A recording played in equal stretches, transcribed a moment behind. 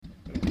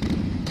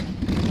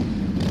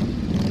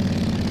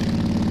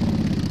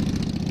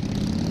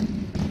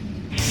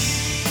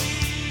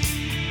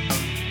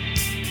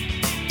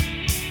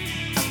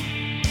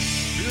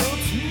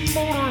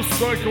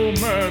Motorcycle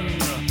Men.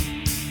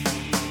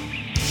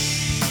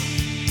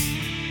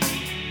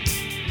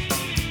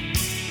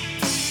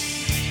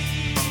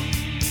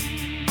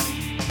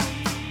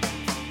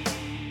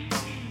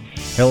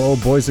 Hello,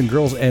 boys and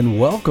girls, and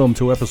welcome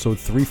to episode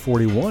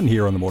 341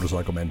 here on the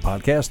Motorcycle Men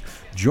podcast.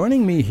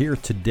 Joining me here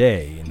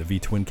today in the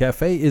V-Twin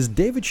Cafe is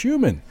David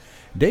Shuman.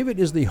 David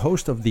is the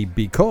host of the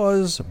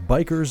Because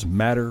Bikers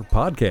Matter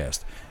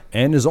podcast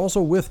and is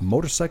also with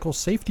Motorcycle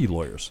Safety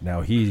Lawyers.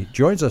 Now, he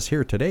joins us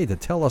here today to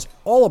tell us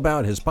all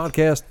about his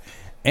podcast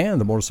and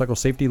the Motorcycle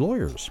Safety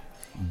Lawyers.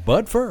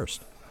 But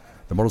first,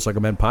 the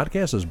Motorcycle Men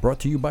podcast is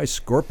brought to you by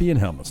Scorpion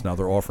Helmets. Now,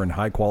 they're offering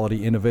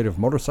high-quality, innovative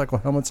motorcycle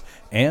helmets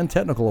and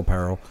technical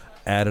apparel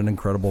at an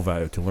incredible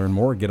value. To learn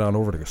more, get on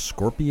over to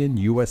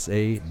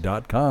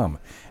scorpionusa.com.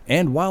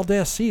 And Wild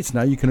Ass Seats.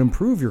 Now you can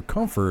improve your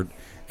comfort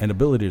and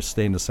ability to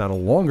stay in the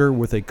saddle longer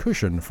with a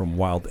cushion from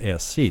Wild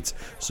Ass Seats.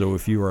 So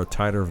if you are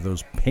tired of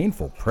those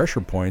painful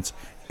pressure points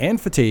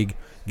and fatigue,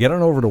 get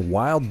on over to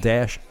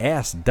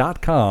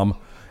wild-ass.com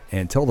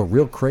and tell the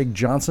real Craig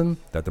Johnson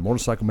that the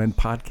Motorcycle Men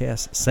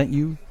podcast sent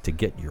you to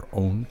get your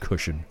own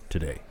cushion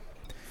today.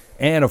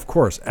 And, of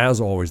course,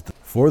 as always,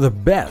 for the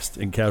best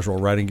in casual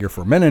riding gear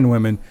for men and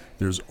women,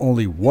 there's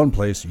only one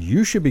place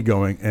you should be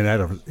going, and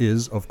that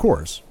is, of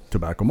course,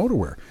 Tobacco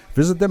Motorwear.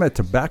 Visit them at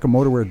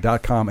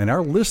tobaccomotorwear.com, and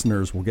our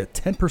listeners will get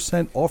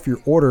 10% off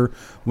your order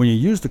when you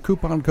use the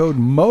coupon code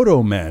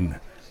MOTOMEN.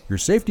 Your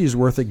safety is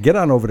worth it. Get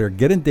on over there.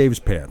 Get in Dave's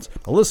pants.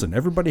 Now, listen,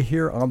 everybody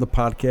here on the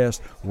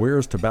podcast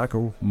wears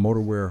Tobacco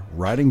Motorwear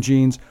riding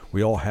jeans.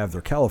 We all have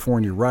their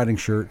California riding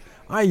shirt.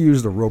 I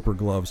use the Roper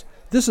gloves.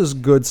 This is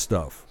good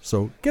stuff.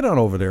 So get on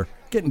over there,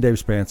 get in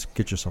Dave's pants,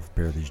 get yourself a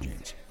pair of these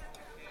jeans.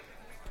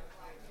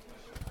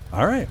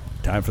 All right,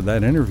 time for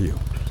that interview.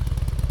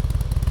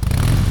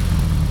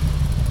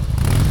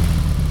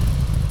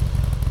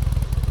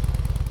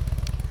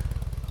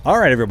 All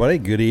right, everybody,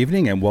 good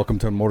evening and welcome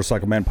to the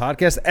Motorcycle Man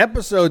Podcast,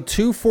 episode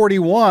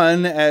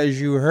 241,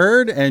 as you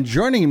heard. And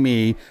joining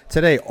me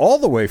today, all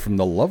the way from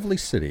the lovely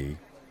city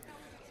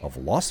of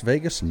Las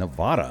Vegas,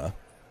 Nevada,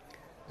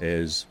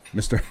 is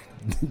Mr.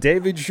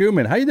 David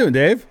Shuman. How you doing,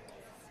 Dave?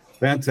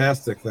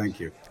 Fantastic, thank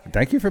you.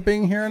 Thank you for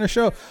being here on the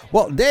show.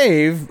 Well,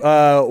 Dave,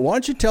 why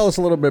don't you tell us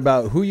a little bit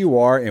about who you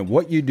are and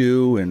what you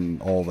do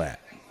and all that?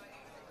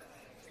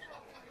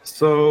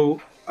 So,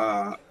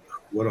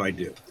 what do I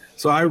do?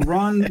 So I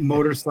run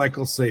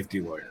Motorcycle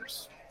Safety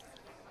Lawyers.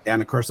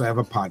 And, of course, I have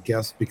a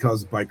podcast,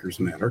 Because Bikers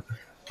Matter,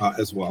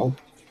 as well.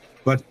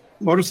 But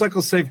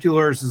Motorcycle Safety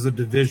Lawyers is a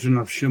division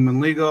of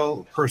Shuman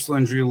Legal, personal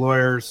injury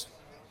lawyers.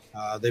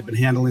 They've been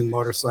handling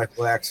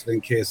motorcycle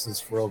accident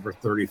cases for over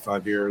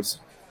 35 years.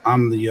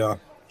 I'm the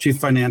chief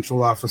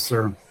financial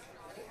officer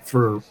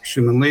for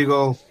Shuman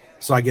Legal,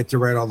 so I get to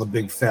write all the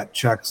big fat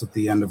checks at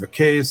the end of a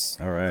case.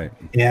 All right.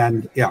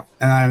 And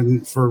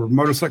and for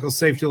Motorcycle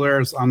Safety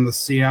Lawyers, I'm the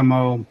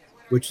CMO,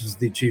 which is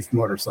the chief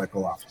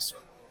motorcycle officer.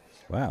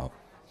 Wow.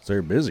 So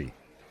you're busy.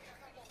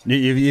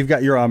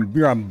 You're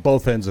on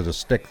both ends of the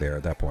stick there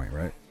at that point,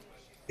 right?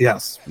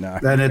 Yes. No.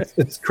 And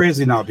it's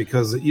crazy now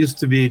because it used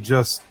to be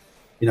just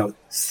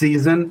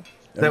season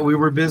that we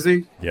were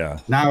busy. Yeah.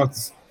 Now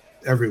it's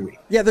every week.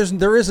 Yeah,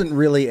 there isn't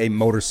really a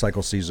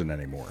motorcycle season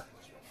anymore.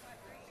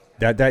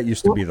 That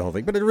used to be the whole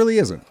thing, but it really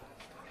isn't.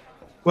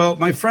 Well,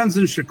 my friends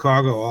in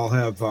Chicago all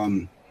have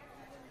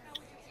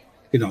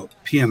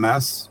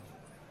PMS.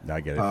 I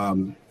get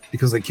it.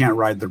 Because they can't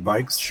ride their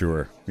bikes.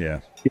 Sure. Yeah.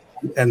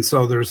 And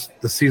so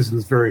the season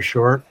is very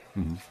short.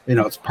 Mm-hmm.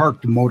 It's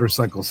parked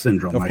motorcycle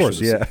syndrome. Of course,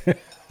 yeah.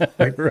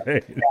 Right.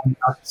 Right. And,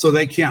 so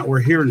they can't. We're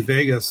here in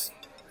Vegas.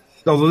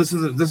 Although this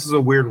is a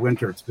weird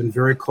winter. It's been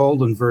very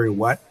cold and very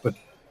wet, but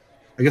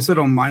I guess I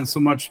don't mind so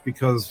much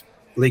because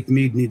Lake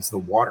Mead needs the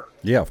water.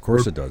 Yeah, of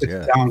course it does.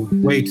 It's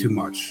down way too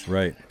much.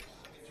 Right.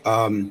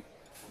 And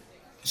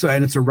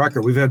it's a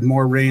record. We've had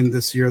more rain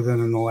this year than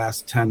in the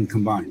last 10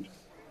 combined.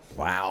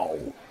 Wow.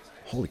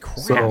 Holy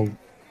crap.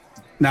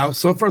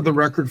 So far the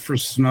record for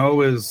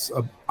snow is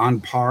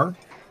on par.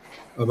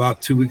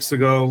 About 2 weeks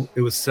ago,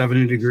 it was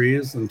 70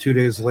 degrees, and 2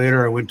 days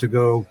later, I went to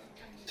go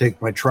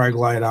take my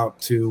tri-glide out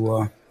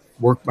to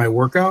work my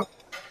workout,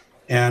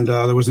 and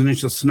there was an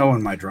inch of snow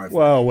in my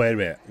driveway. Whoa, wait a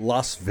minute.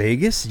 Las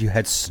Vegas? You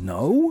had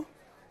snow?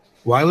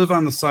 Well, I live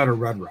on the side of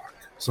Red Rock,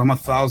 so I'm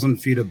 1,000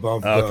 feet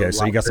above. Okay,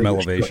 so you got some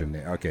elevation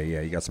there. Okay,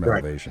 yeah, you got some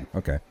elevation.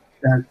 Okay.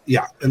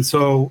 And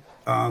so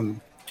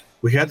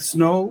we had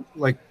snow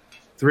like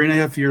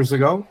 3.5 years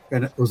ago,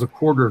 and it was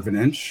 1/4 of an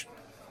inch,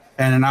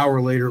 and an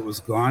hour later it was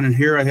gone. And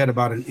here I had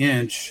about an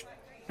inch,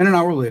 and an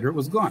hour later it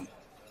was gone.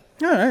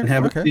 All right, and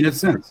haven't seen it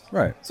since.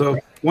 Right. So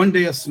one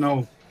day of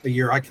snow a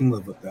year, I can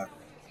live with that.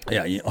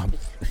 Yeah,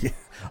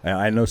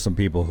 I know some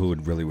people who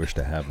would really wish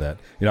to have that.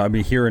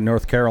 Here in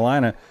North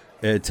Carolina,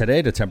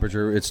 today the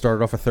temperature, it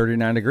started off at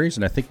 39 degrees,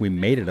 and I think we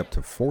made it up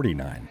to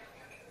 49.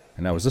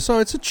 And that was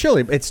it's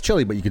chilly,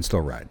 but you can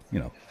still ride.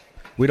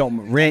 We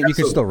don't rain. You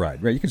can still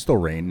ride. Right? You can still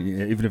rain,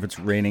 even if it's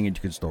raining, and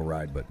you can still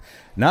ride, but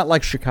not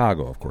like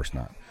Chicago, of course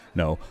not.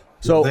 No.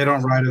 So they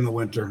don't ride in the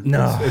winter.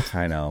 No,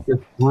 I know.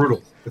 It's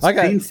brutal. It's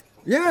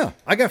painful.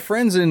 I got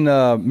friends in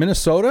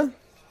Minnesota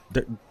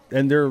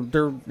They're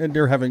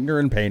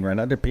in pain right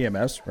now. They're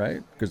PMS,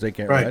 right? Because they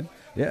can't ride.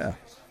 Yeah.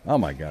 Oh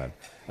my God.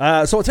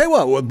 So I'll tell you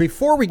what.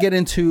 Before we get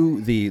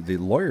into the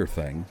lawyer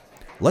thing,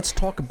 let's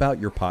talk about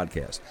your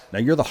podcast. Now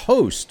you're the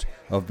host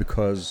of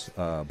Because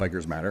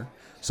Bikers Matter.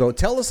 So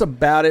tell us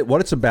about it, what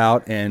it's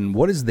about, and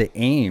what is the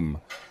aim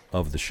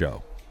of the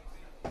show.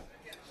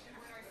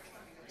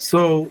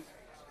 So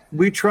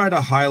we try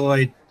to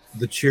highlight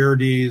the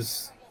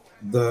charities,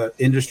 the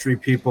industry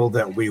people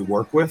that we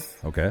work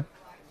with, Okay.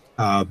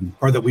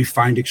 Or that we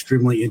find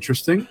extremely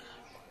interesting,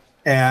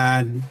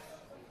 and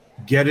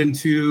get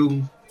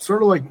into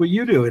sort of like what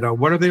you do.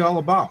 What are they all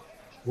about?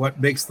 What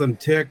makes them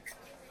tick?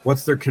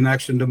 What's their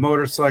connection to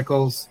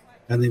motorcycles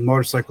and the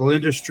motorcycle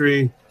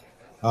industry?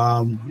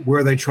 Where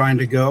are they trying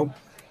to go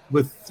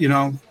with,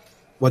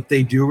 what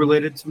they do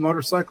related to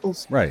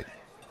motorcycles? Right.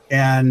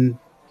 And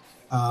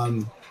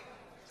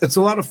it's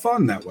a lot of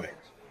fun that way.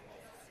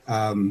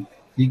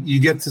 You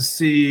get to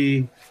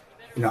see,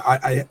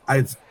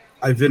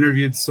 I've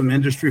interviewed some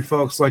industry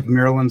folks like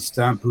Marilyn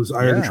Stemp, who's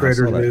Iron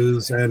Trader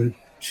News, and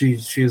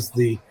she's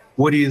the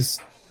Woody's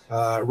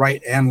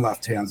right and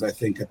left hands, I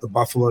think, at the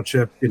Buffalo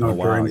Chip,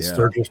 during the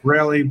Sturgis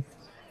Rally.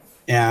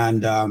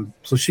 And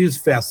so she's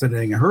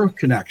fascinating, her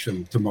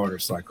connection to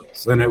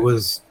motorcycles. And it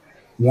was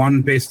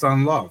one based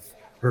on love.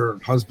 Her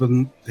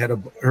husband had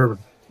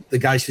the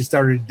guy she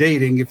started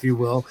dating, if you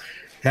will,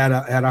 had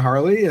a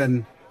Harley,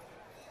 and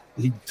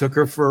he took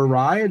her for a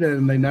ride,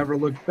 and they never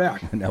looked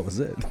back. And that was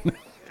it.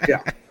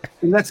 Yeah.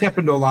 And that's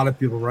happened to a lot of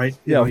people, right?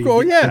 Of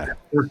course, yeah.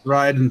 First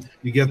ride, and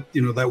you get,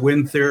 that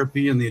wind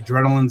therapy, and the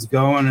adrenaline's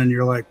going, and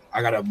you're like,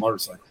 I got a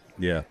motorcycle.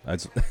 Yeah,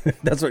 that's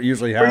what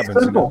usually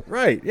happens.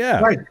 Right, yeah.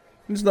 Right.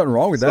 There's nothing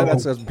wrong with that.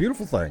 That's a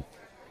beautiful thing.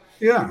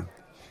 Yeah.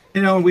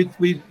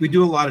 We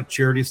do a lot of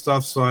charity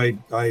stuff, so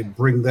I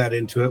bring that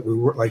into it. We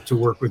like to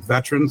work with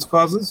veterans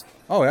causes.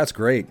 Oh, that's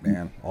great,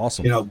 man.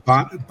 Awesome.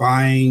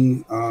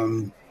 Buying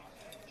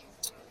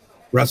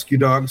rescue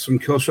dogs from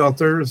kill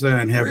shelters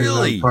and having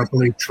them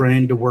properly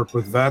trained to work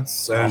with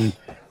vets, and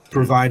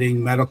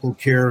providing medical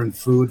care and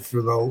food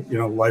for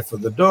the life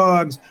of the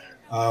dogs.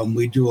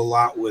 We do a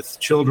lot with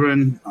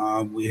children.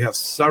 We have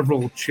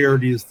several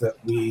charities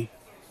that we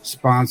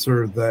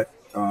sponsor that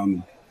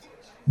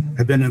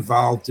have been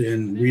involved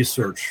in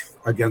research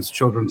against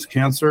children's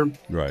cancer.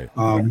 Right.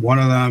 One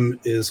of them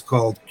is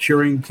called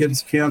Curing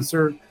Kids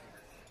Cancer,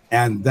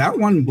 and that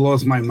one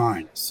blows my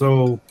mind.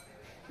 So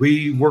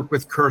we work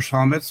with Kirsch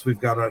Helmets. We've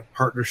got a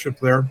partnership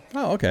there.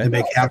 Oh, okay. They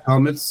make half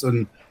helmets,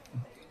 and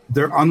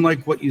they're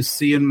unlike what you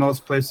see in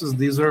most places.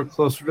 These are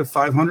closer to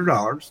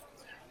 $500,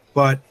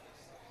 but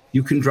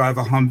you can drive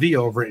a Humvee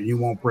over it and you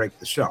won't break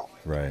the shell.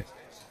 Right.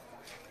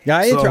 Yeah,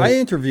 I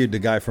interviewed the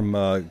guy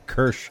from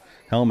Kirsch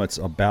Helmets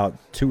about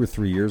 2 or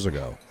 3 years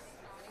ago.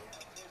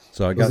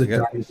 So I got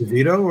Donnie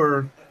DeVito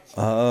or?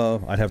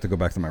 I'd have to go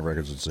back to my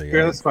records and see.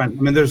 Yeah, that's fine.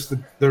 I mean, there's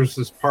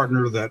this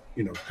partner that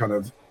kind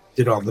of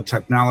did all the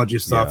technology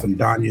stuff, and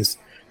Donnie's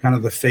kind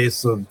of the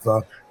face of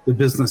the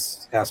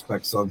business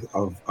aspects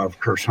of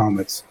Kirsch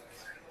Helmets.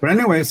 But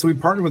anyway, so we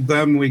partnered with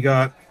them. We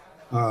got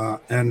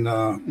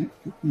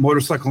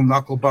Motorcycle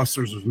Knuckle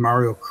Busters with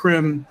Mario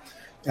Krim,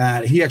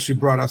 and he actually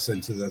brought us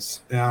into this.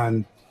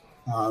 And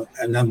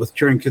then with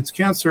Curing Kids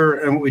Cancer,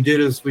 and what we did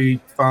is we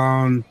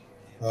found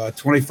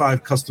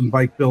 25 custom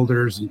bike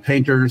builders and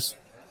painters,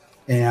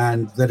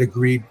 and that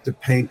agreed to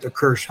paint a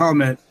Kirsch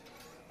helmet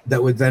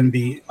that would then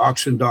be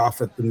auctioned off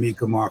at the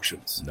Mecum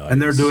auctions. Nice.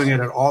 And they're doing it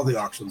at all the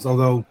auctions,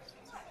 although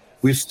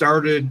we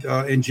started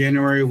in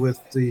January with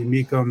the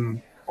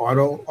Mecum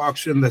auto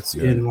auction that's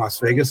in Las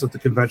Vegas at the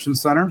convention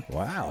center.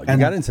 Wow, you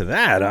got into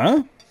that,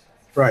 huh?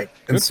 Right.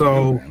 Good. And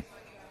so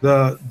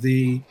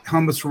the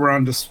helmets were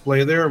on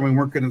display there, and we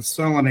weren't going to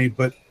sell any,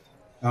 but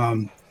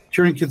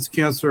Curing Kids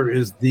Cancer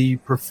is the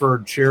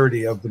preferred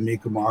charity of the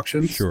Mecum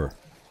auctions. Sure.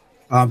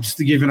 Just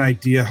to give you an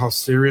idea how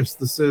serious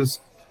this is,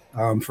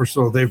 first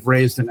of all, they've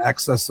raised in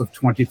excess of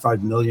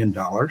 $25 million.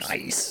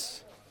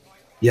 Nice.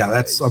 Yeah,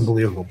 that's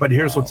unbelievable. But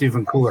here's what's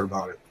even cooler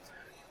about it.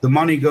 The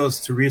money goes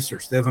to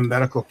research. They have a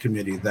medical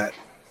committee that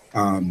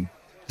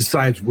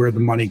decides where the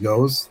money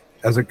goes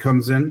as it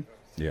comes in.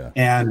 Yeah.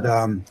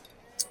 And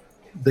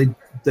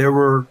they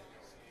were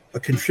a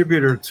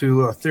contributor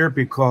to a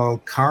therapy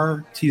called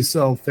CAR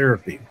T-cell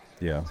therapy.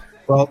 Yeah.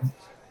 Well,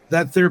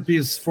 that therapy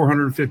is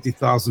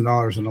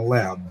 $450,000 in a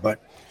lab, but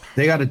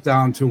they got it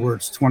down to where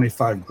it's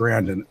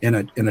 $25,000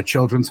 in a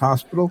children's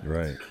hospital.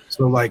 Right.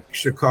 So like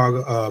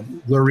Chicago,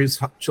 Lurie's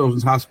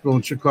Children's Hospital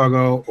in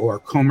Chicago or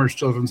Comer's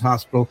Children's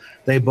Hospital,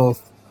 they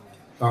both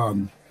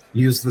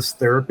use this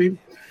therapy.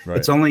 Right.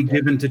 It's only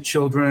given to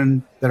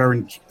children that are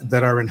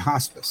in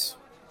hospice.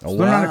 Oh,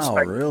 so wow,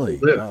 really?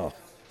 Wow.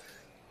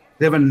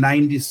 They have a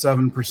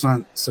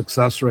 97%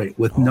 success rate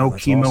with no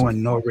chemo awesome.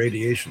 And no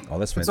radiation. Oh,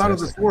 that's fantastic. It's out of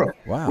this world.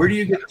 Wow. Where do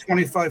you get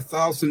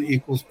 25,000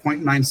 equals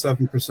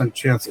 0.97%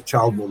 chance a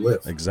child will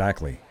live?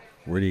 Exactly.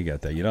 Where do you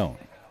get that? You don't.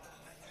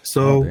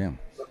 So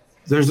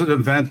there's an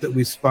event that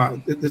we spot.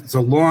 It's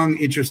a long,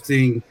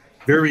 interesting,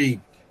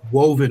 very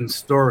woven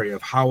story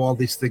of how all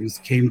these things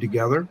came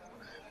together.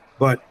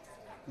 But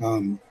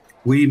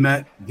we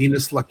met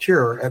Venus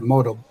LaCure at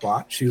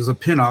Motobot. She was a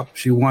pinup.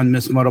 She won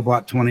Miss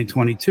Motobot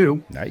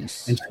 2022.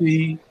 Nice. And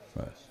she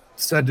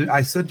said,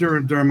 I said to her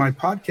during my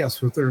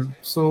podcast with her,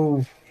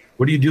 so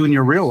what do you do in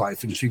your real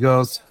life? And she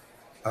goes,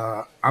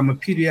 I'm a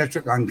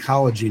pediatric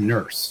oncology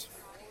nurse.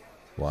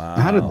 Wow.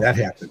 How did that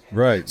happen?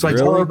 Right. So I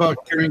tell her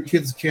about curing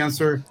kids'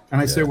 cancer, and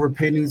I say, we're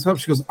painting this up.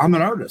 She goes, I'm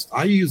an artist.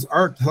 I use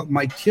art to help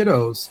my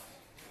kiddos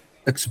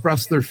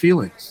express their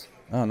feelings.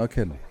 Oh, no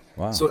kidding.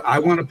 Wow. So I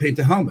want to paint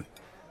a helmet.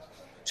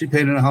 She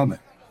painted a helmet.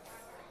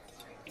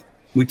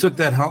 We took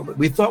that helmet.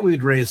 We thought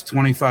we'd raise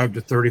 $25,000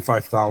 to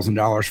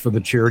 $35,000 for the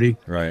charity.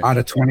 Right. Out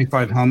of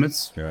 25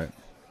 helmets. Right.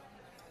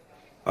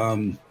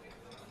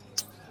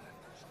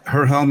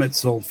 Her helmet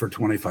sold for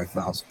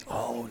 $25,000.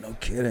 Oh, no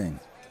kidding.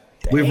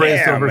 We've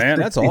raised over man,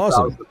 that's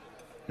awesome.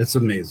 It's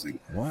amazing.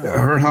 Wow.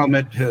 Her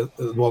helmet has,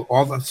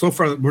 so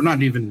far we're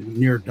not even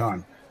near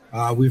done.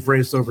 We've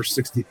raised over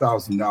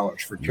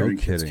 $60,000 for curing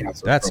kids'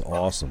 cancer. That's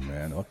awesome,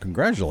 man. Oh,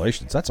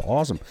 congratulations. That's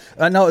awesome.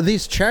 Now,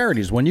 these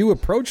charities, when you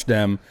approach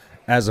them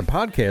as a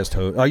podcast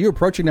host, are you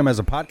approaching them as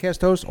a podcast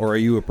host, or are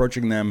you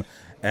approaching them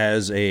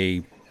as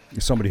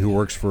somebody who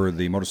works for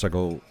the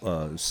motorcycle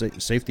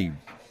safety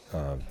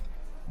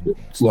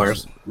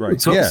lawyers? Right.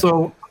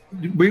 So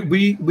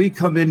we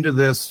come into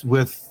this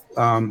with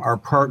our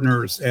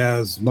partners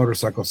as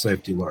motorcycle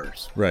safety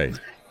lawyers. Right.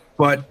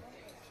 But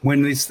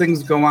when these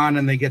things go on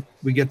and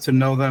we get to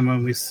know them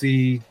and we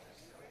see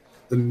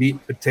the meat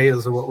and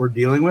potatoes of what we're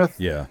dealing with,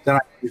 then I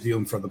review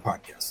them for the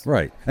podcast.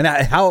 Right. And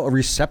how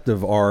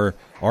receptive are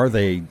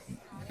they,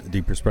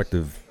 the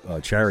prospective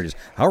charities,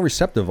 how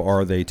receptive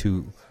are they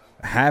to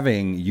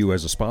having you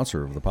as a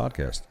sponsor of the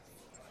podcast?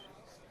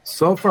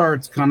 So far,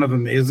 it's kind of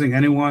amazing.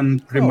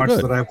 Anyone pretty much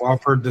good. that I've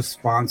offered to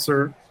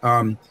sponsor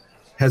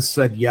has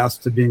said yes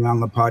to being on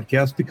the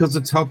podcast because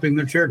it's helping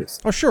their charities.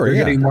 Oh, sure.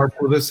 They're getting more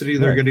publicity.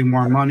 They're getting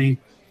more money.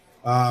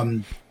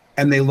 And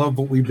they love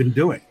what we've been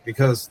doing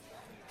because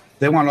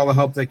they want all the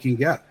help they can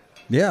get.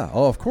 Yeah.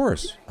 Oh, of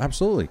course.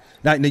 Absolutely.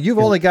 Now you've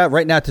only got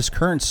right now at this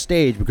current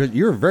stage, because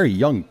you're a very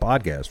young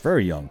podcast,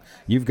 very young.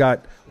 You've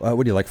got,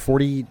 what do you like,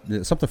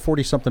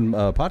 40-something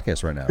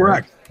podcasts right now?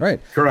 Correct. Right.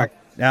 Correct.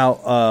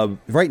 Now,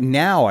 right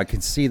now, I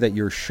can see that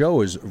your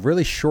show is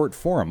really short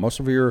form. Most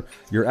of your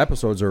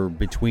episodes are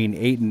between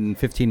 8 and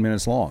 15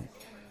 minutes long.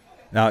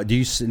 Now,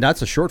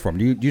 that's a short form.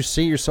 Do you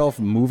see yourself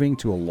moving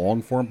to a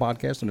long form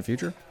podcast in the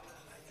future?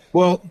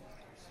 Well,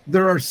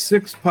 there are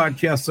 6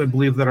 podcasts, I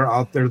believe, that are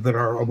out there that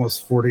are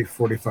almost 40,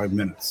 45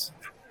 minutes.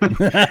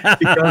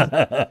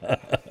 Because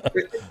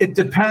it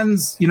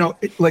depends,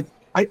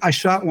 I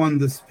shot one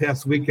this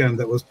past weekend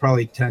that was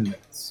probably 10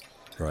 minutes.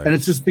 Right. And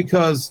it's just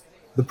because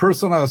the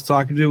person I was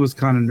talking to was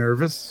kind of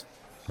nervous.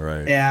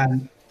 Right.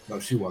 And, no,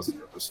 she wasn't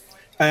nervous.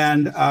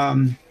 And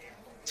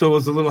so it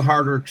was a little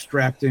harder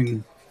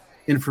extracting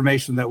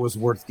information that was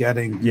worth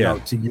getting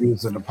to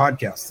use in a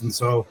podcast. And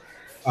so,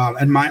 all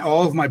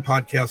of my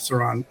podcasts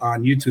are on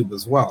YouTube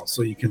as well,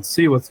 so you can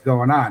see what's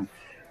going on.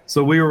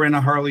 So we were in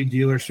a Harley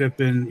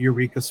dealership in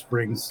Eureka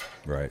Springs,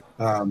 right,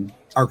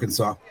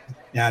 Arkansas,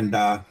 and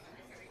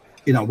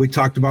we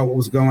talked about what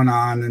was going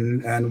on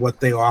and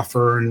what they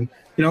offer, and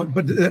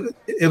but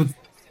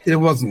it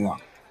wasn't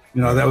long.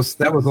 That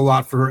was a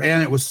lot for her,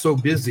 and it was so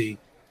busy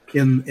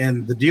in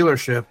the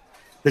dealership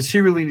that she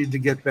really needed to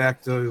get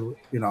back to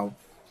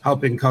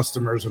helping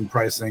customers and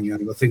pricing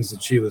and the things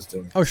that she was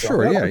doing. Oh,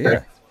 sure,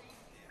 yeah.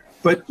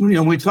 But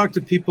we talk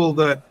to people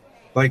that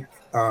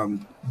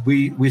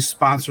we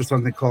sponsor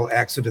something called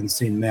accident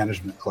scene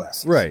management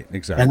classes. Right,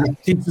 exactly. And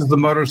it teaches the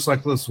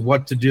motorcyclists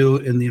what to do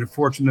in the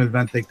unfortunate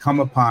event they come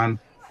upon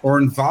or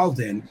involved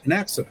in an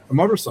accident, a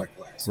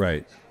motorcycle accident.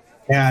 Right.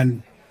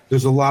 And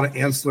there's a lot of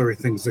ancillary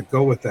things that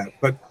go with that.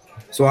 But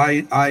so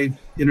I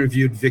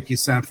interviewed Vicky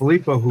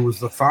Sanfilippo, who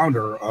is the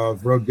founder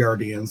of Road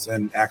Guardians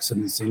and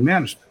Accident Scene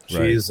Management.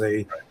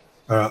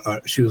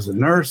 Right. She was a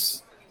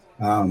nurse.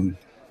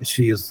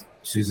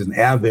 She's an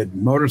avid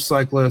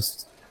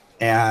motorcyclist,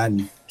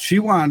 and she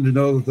wanted to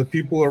know that the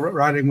people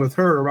riding with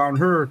her around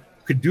her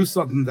could do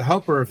something to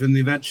help her if in the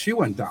event she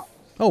went down.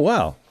 Oh,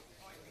 wow.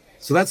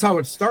 So that's how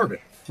it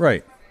started.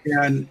 Right.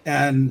 And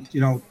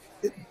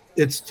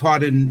it's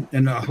taught in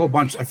a whole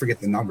bunch, I forget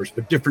the numbers,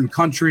 but different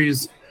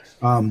countries.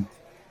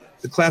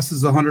 The class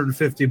is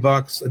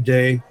 $150 a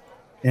day,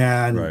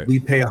 and we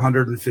pay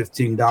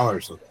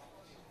 $115 a day.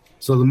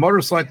 So the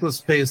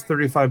motorcyclist pays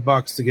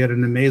 $35 to get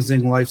an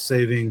amazing,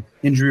 life-saving,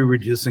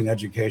 injury-reducing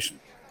education.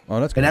 Oh,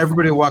 that's good. And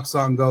everybody walks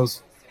out and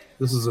goes,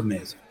 "This is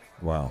amazing."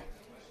 Wow,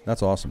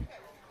 that's awesome.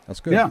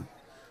 That's good. Yeah.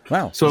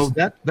 Wow. So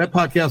that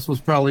podcast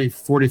was probably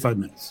 45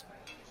 minutes.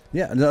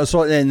 Yeah.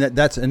 So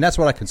that's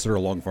what I consider a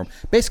long form.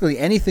 Basically,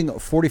 anything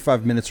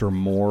 45 minutes or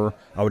more,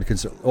 I would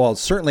consider. Well,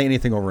 certainly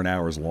anything over an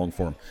hour is long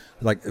form.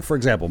 Like, for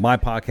example, my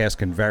podcast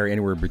can vary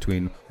anywhere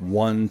between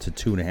 1 to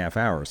 2.5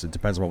 hours. It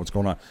depends on what's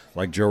going on.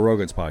 Like Joe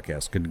Rogan's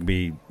podcast could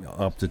be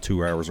up to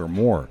 2 hours or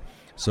more.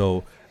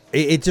 So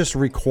it just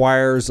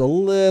requires a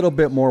little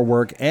bit more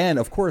work. And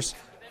of course,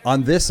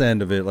 on this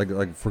end of it,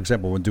 like for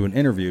example, when doing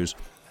interviews,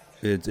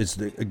 it's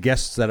the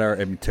guests that are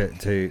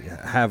to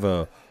have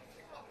a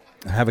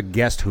have a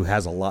guest who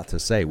has a lot to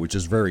say, which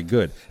is very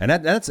good, and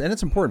that's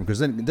important because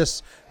then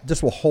this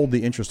will hold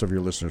the interest of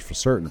your listeners for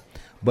certain.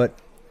 But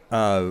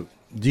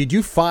did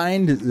you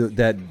find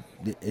that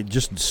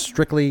just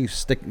strictly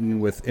sticking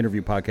with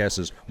interview podcasts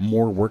is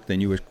more work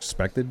than you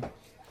expected?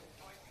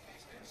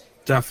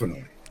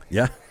 Definitely.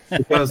 Yeah.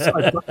 Because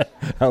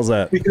how's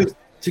that? Because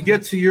to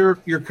get to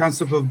your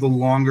concept of the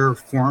longer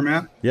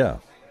format, yeah,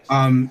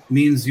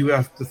 means you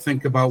have to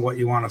think about what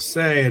you want to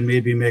say and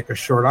maybe make a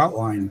short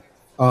outline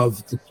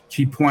of the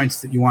key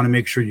points that you want to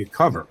make sure you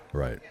cover.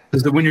 Right.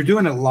 Because when you're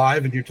doing it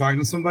live and you're talking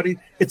to somebody,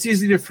 it's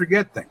easy to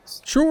forget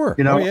things. Sure.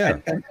 You know, yeah.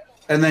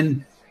 And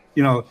then,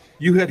 you know,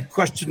 you had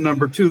question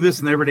number 2, this,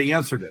 and everybody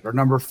answered it, or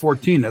number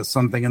 14 is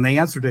something, and they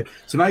answered it.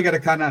 So now you got to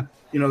kind of,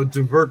 you know,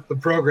 divert the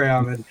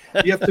program, and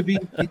you have to be,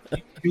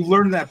 you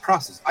learn that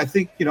process. I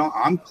think, you know,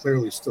 I'm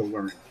clearly still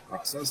learning the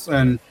process,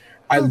 and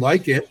I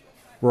like it.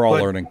 We're all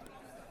learning.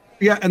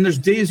 Yeah, and there's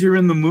days you're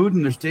in the mood,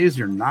 and there's days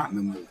you're not in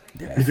the mood.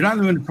 Yeah. If you're not in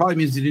the mood, it probably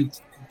means you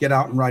didn't get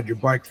out and ride your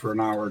bike for an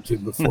hour or two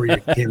before you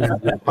came out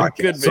of your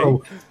podcast.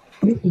 So,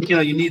 you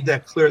know, you need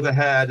that clear the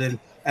head,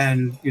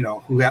 and you know,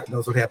 who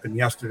knows what happened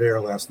yesterday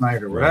or last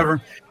night or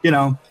whatever, you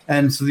know,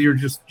 and so you're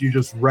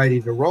just ready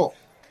to roll.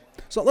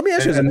 So let me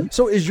ask you something.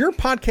 So is your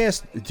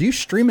podcast, do you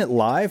stream it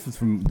live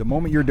from the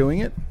moment you're doing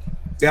it?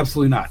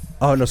 Absolutely not.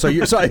 Oh no, so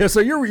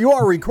you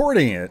are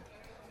recording it.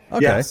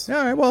 Okay. Yes.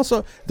 All right. Well,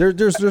 so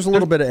there's a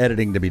little bit of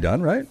editing to be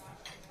done, right?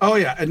 Oh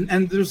yeah,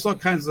 and there's all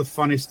kinds of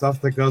funny stuff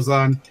that goes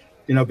on,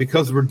 you know,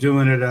 because we're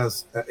doing it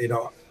as you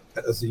know,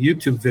 as a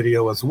YouTube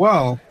video as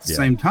well at the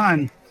same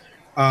time.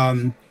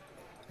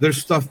 There's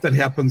stuff that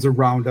happens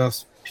around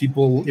us.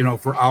 People, you know,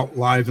 if we're out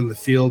live in the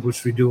field,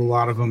 which we do a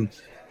lot of them,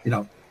 you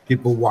know,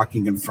 people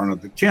walking in front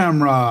of the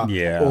camera,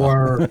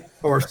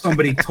 or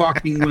somebody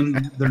talking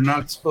when they're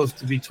not supposed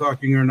to be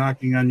talking, or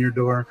knocking on your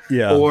door,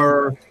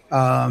 or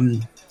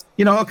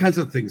you know, all kinds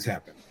of things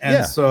happen.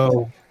 And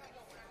so,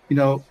 you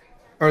know,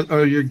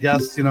 or your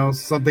guests, you know,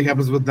 something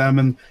happens with them,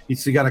 and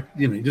you got to,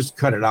 you know, you just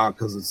cut it out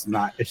because it's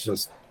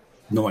just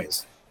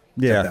noise.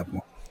 At that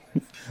point.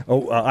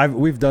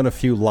 We've done a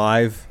few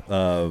live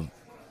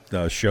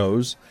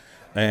shows,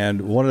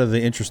 and one of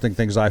the interesting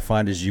things I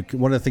find is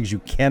one of the things you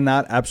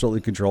cannot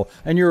absolutely control,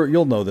 and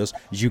you'll know this,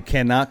 is you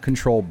cannot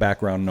control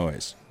background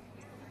noise.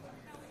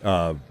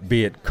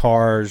 Be it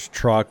cars,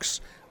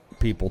 trucks,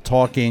 people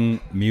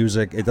talking,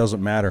 music, it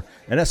doesn't matter,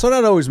 and so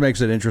that always makes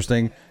it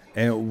interesting.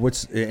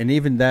 And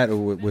even that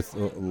with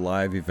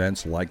live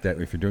events like that,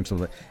 if you're doing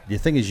something, the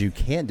thing is you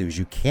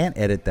can't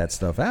edit that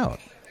stuff out,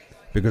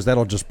 because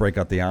that'll just break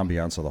up the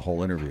ambiance of the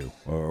whole interview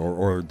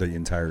or the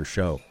entire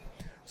show.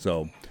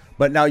 So,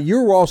 but now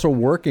you're also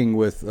working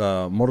with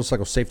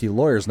motorcycle safety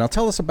lawyers. Now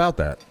tell us about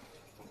that.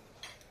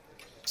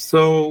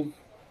 So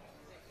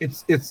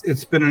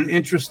it's been an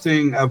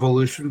interesting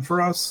evolution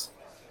for us.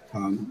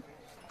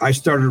 I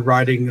started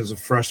riding as a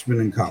freshman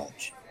in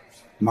college.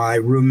 My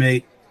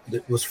roommate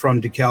that was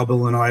from DeKalb,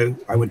 Illinois.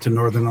 I went to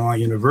Northern Illinois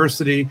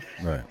University.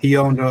 Right. He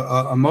owned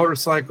a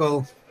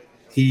motorcycle.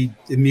 He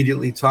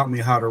immediately taught me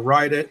how to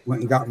ride it,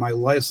 went and got my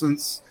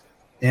license,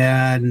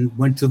 and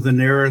went to the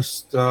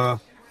nearest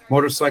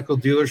motorcycle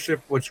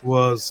dealership, which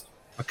was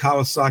a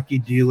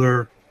Kawasaki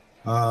dealer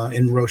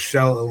in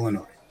Rochelle,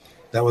 Illinois.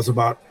 That was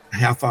about a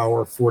half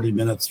hour, 40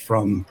 minutes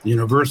from the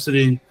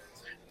university.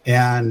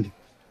 And,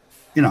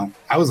 you know,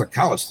 I was a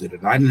college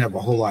student. I didn't have a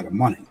whole lot of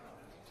money.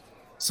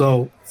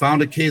 So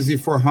found a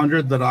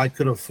KZ400 that I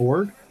could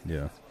afford.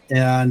 Yeah.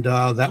 And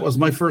that was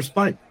my first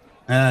bike.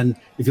 And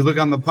if you look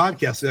on the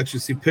podcast, you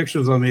actually see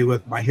pictures of me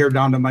with my hair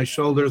down to my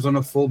shoulders and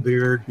a full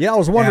beard. Yeah, I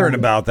was wondering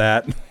about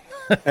that.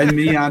 And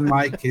me on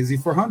my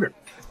KZ400.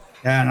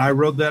 And I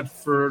rode that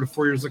for the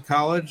 4 years of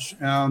college.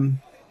 You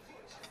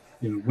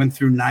know, went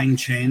through 9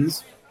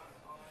 chains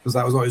because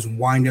I was always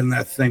winding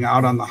that thing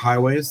out on the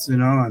highways, you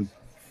know, and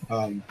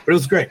but it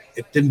was great.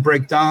 It didn't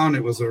break down.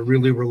 It was a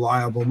really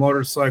reliable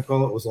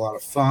motorcycle. It was a lot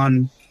of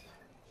fun.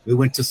 We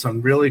went to some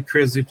really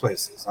crazy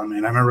places. I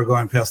mean, I remember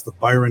going past the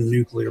Byron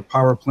nuclear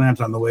power plant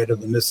on the way to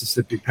the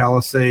Mississippi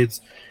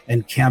Palisades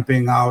and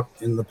camping out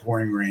in the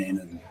pouring rain,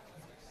 and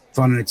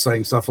fun and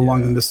exciting stuff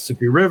along the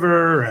Mississippi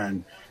River,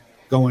 and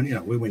going, you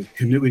know,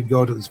 we'd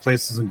go to these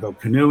places and go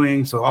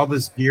canoeing. So all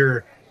this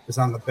gear is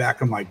on the back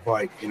of my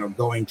bike, you know,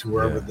 going to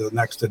wherever the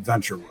next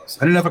adventure was.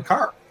 I didn't have a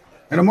car.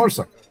 I had a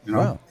motorcycle, you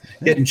know,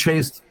 getting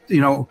chased,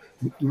 you know.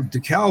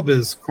 DeKalb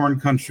is corn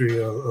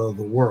country of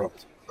the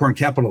world, corn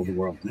capital of the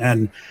world.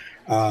 And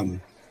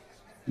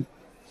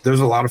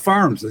there's a lot of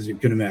farms, as you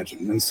can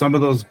imagine. And some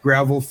of those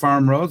gravel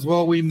farm roads,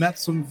 well, we met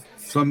some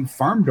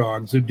farm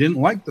dogs who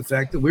didn't like the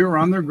fact that we were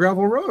on their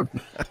gravel road.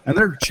 And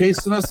they're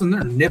chasing us and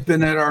they're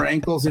nipping at our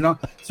ankles, you know.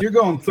 So you're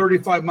going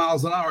 35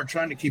 miles an hour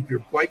trying to keep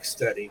your bike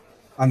steady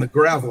on the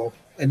gravel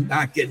and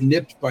not get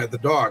nipped by the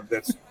dog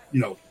that's, you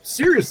know,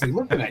 seriously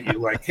looking at you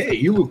like, hey,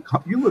 you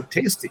look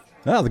tasty.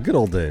 Oh, the good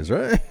old days,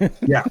 right?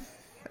 Yeah,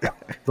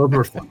 those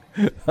were fun.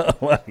 Oh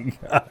my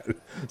God!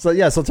 So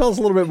tell us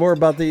a little bit more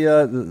about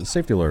the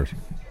safety lawyers.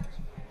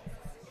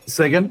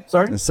 Say again,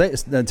 sorry.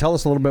 Tell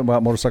us a little bit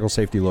about motorcycle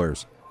safety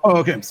lawyers. Oh,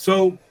 okay.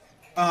 So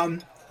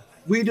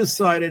we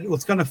decided, well,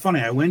 it's kind of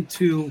funny. I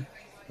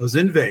was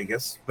in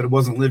Vegas, but it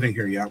wasn't living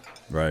here yet.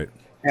 Right.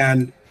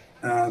 And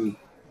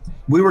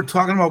we were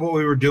talking about what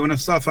we were doing and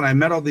stuff. And I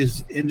met all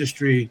these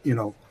industry,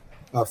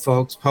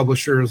 folks,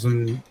 publishers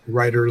and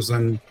writers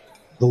and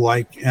the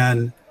like.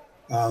 And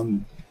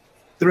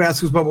they're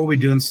asking us about what we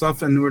do and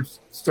stuff. And we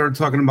started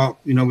talking about,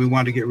 we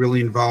wanted to get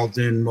really involved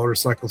in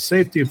motorcycle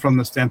safety from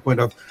the standpoint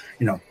of,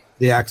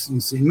 the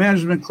accident scene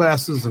management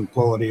classes and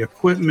quality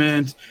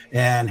equipment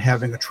and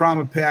having a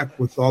trauma pack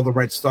with all the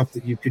right stuff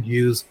that you could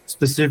use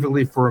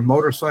specifically for a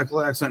motorcycle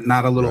accident,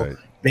 not a little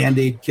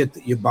Band-Aid kit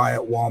that you buy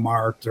at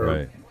Walmart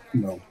or,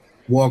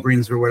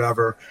 Walgreens or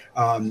whatever.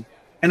 And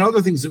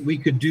other things that we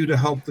could do to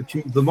help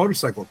the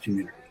motorcycle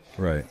community.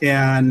 Right.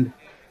 And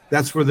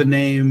that's where the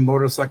name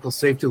Motorcycle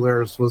Safety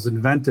Lawyers was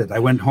invented. I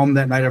went home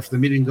that night after the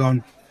meeting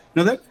going,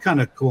 no, that's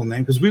kind of cool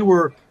name, because we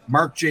were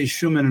Mark J.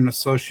 Shuman and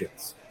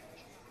Associates.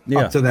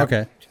 Yeah. Up to that.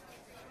 Okay.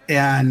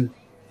 And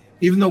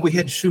even though we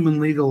had Shuman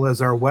Legal as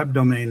our web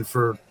domain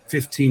for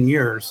 15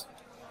 years,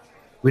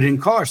 we didn't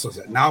call ourselves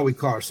that. Now we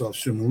call ourselves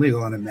Shuman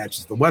Legal, and it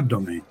matches the web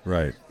domain.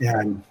 Right.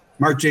 And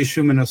Mark J.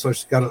 Shuman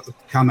Associates got a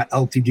comma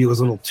LTD was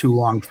a little too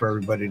long for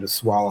everybody to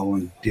swallow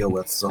and deal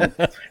with. So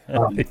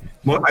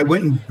I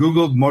went and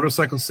Googled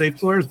Motorcycle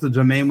Safety Lawyers. The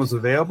domain was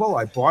available.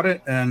 I bought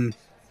it, and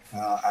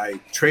I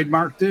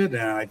trademarked it,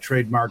 and I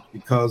trademarked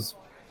because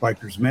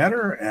Bikers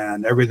Matter,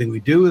 and everything we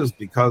do is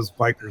because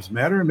Bikers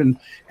Matter.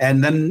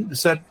 And then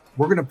said,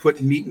 we're going to put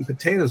meat and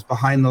potatoes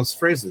behind those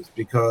phrases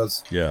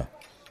because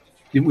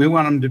we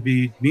want them to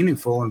be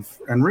meaningful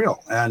and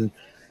real. And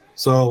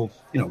so,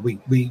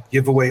 we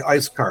give away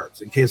ICE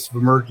cards in case of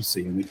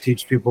emergency, and we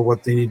teach people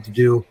what they need to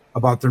do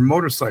about their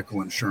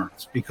motorcycle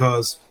insurance,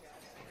 because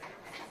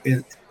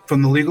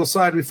from the legal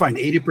side, we find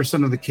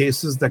 80% of the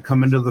cases that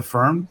come into the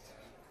firm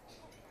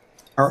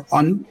are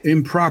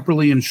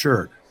improperly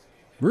insured.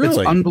 Really?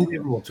 It's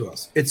unbelievable to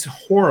us. It's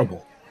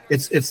horrible.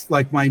 It's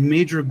like my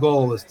major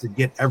goal is to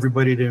get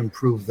everybody to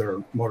improve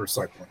their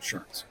motorcycle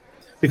insurance,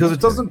 because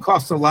it doesn't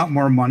cost a lot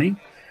more money.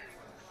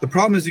 The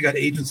problem is you got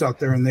agents out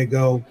there and they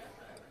go,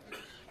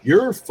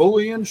 you're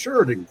fully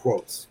insured, in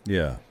quotes.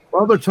 Yeah.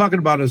 All they're talking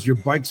about is your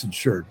bike's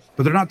insured,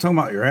 but they're not talking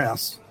about your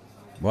ass.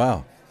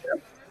 Wow.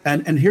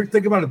 And here,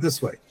 think about it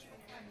this way.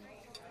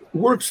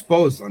 We're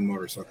exposed on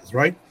motorcycles,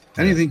 right?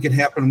 Anything can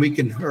happen. We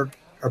can hurt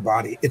our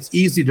body. It's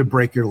easy to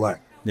break your leg.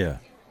 Yeah.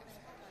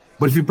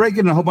 But if you break it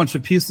in a whole bunch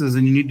of pieces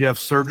and you need to have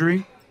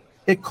surgery,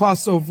 it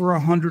costs over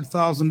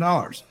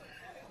 $100,000.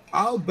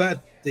 I'll bet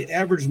the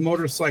average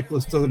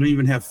motorcyclist doesn't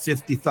even have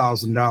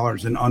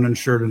 $50,000 in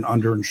uninsured and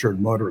underinsured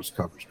motorist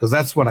coverage, because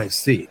that's what I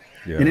see.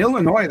 Yeah. In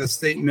Illinois, the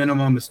state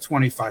minimum is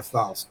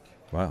 $25,000.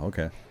 Wow.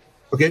 Okay.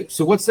 Okay.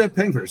 So what's that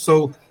paying for?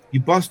 So you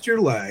bust your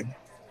leg,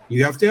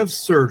 you have to have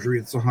surgery.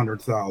 It's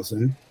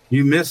 $100,000.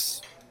 You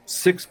miss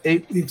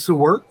 6-8 weeks of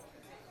work.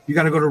 You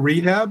got to go to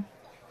rehab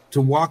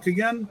to walk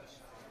again.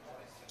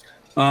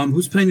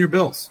 Who's paying your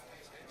bills?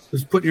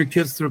 Who's putting your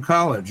kids through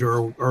college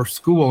or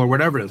school or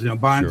whatever it is,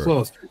 buying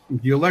clothes,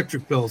 the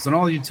electric bills and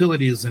all the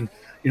utilities and,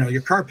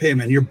 your car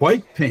payment, your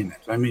bike payment.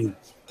 I mean,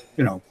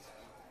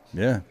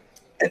 yeah.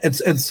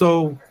 And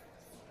so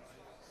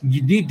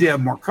you need to have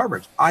more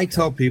coverage. I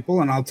tell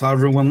people, and I'll tell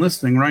everyone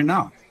listening right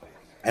now,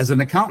 as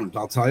an accountant,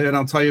 I'll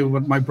tell you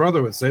what my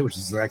brother would say, which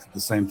is exactly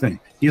the same thing.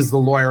 He's the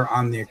lawyer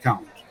on the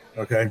accountant.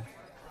 Okay.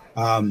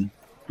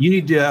 You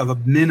need to have a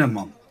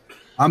minimum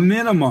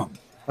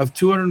of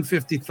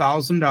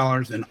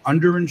 $250,000 in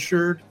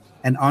underinsured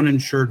and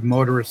uninsured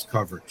motorist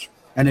coverage.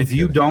 And if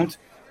you don't,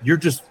 you're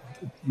just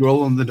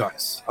rolling the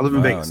dice. I live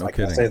in Vegas. I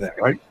can say that,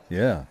 right?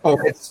 Yeah. Oh,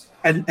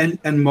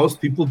 and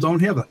most people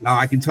don't have it. Now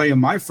I can tell you,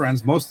 my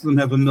friends, most of them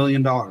have $1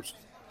 million.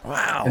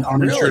 Wow. In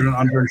uninsured and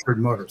underinsured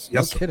motorists.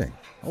 Yes. No kidding.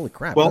 Holy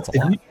crap. Well, that's a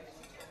lot.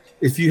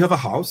 If you have a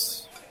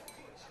house,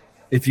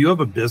 if you have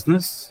a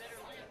business,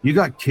 you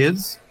got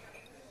kids,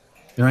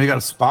 you got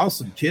a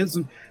spouse and kids,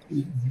 and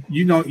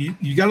you got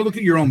to look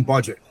at your own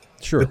budget.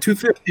 Sure. The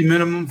 250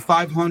 minimum,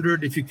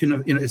 500 if you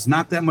can, it's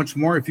not that much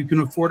more if you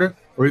can afford it,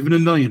 or even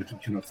 $1 million if you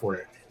can afford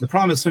it. The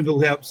problem is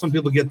some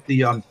people get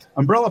the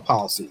umbrella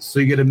policies, so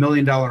you get $1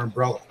 million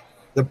umbrella.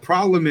 The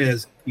problem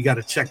is you got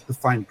to check the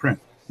fine print.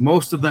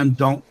 Most of them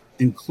don't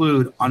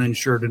include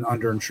uninsured and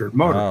underinsured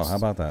motorists. Wow,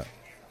 how about that?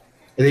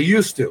 They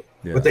used to,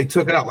 but they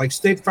took it out. Like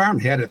State Farm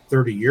had it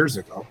 30 years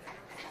ago.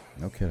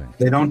 No kidding.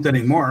 They don't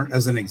anymore,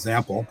 as an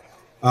example.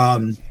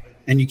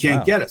 And you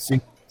can't get it.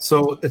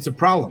 So it's a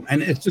problem.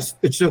 And it's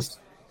just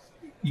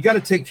you got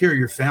to take care of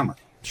your family.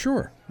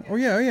 Sure. Oh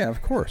yeah,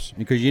 of course.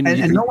 Because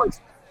no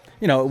one's,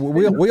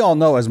 we all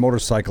know as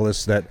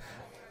motorcyclists that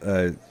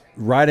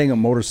riding a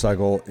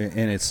motorcycle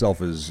in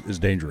itself is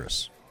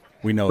dangerous.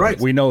 We know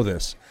that. We know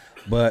this.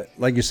 But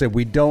like you said,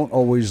 we don't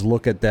always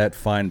look at that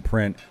fine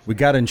print. We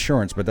got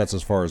insurance, but that's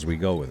as far as we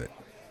go with it.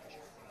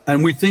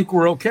 And we think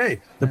we're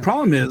okay. The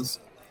problem is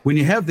when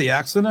you have the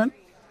accident,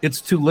 it's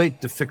too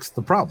late to fix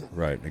the problem.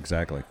 Right,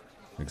 exactly.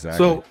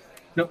 So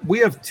we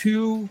have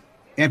 2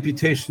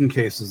 amputation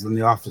cases in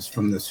the office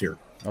from this year.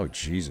 Oh,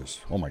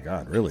 Jesus. Oh, my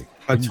God, really?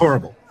 It's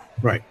horrible.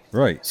 Right.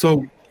 Right.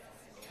 So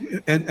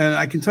and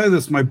I can tell you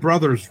this, my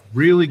brother's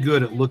really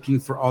good at looking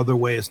for other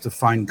ways to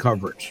find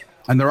coverage.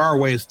 And there are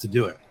ways to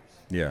do it.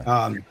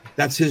 Yeah.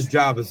 That's his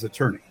job as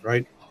attorney,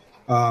 right?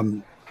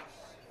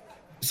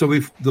 So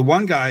the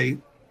one guy,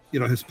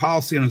 his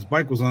policy on his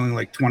bike was only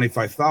like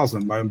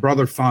 25,000. My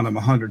brother found him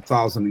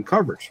 100,000 in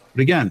coverage.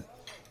 But again,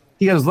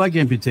 he got his leg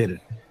amputated.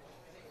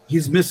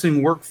 He's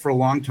missing work for a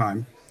long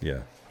time. Yeah.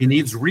 He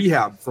needs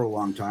rehab for a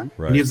long time.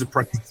 Right. He needs a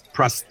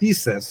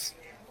prosthesis.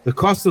 The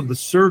cost of the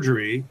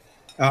surgery,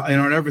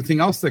 and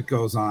everything else that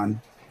goes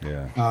on.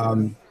 Yeah.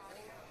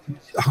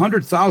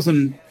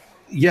 100,000.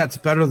 Yeah, it's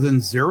better than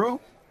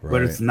zero, Right.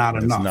 but it's not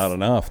enough. It's not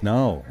enough.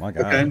 No, my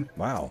God. Okay.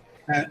 Wow.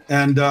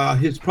 And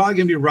he's probably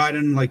going to be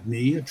riding like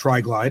me, a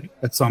tri-glide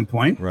at some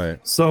point. Right.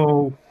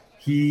 So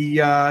he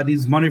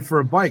needs money for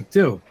a bike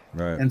too.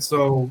 Right. And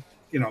so,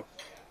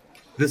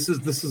 this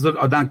is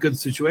a not good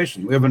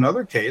situation. We have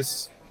another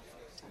case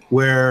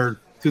where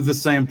through the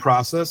same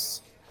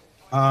process,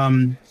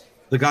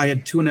 the guy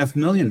had $2.5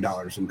 million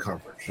in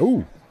coverage.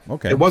 Oh,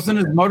 okay. It wasn't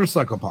his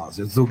motorcycle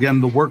policy. It's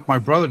again the work my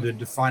brother did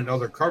to find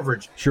other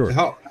coverage Sure. to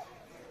help.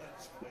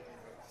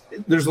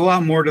 There's a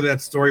lot more to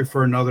that story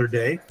for another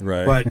day.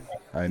 Right. But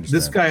I understand.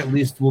 this guy at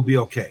least will be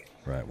okay.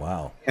 Right.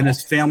 Wow. And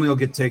his family will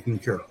get taken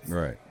care of.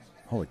 Right.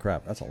 Holy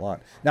crap, that's a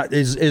lot. Now,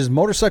 is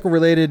motorcycle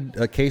related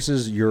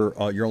cases your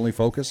only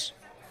focus?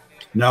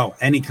 No,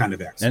 any kind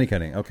of accident. Any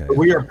kind of, okay. But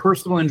we are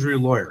personal injury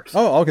lawyers.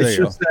 Oh, okay. It's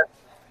just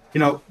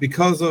that,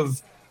 because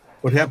of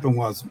what happened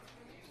was,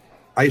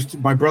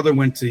 my brother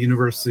went to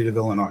University of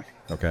Illinois.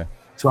 Okay.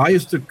 So I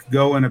used to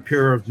go in a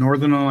pair of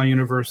Northern Illinois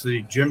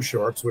University gym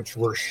shorts, which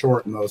were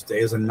short in those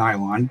days, and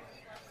nylon,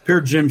 pair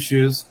of gym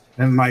shoes,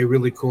 and my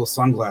really cool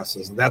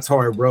sunglasses. That's how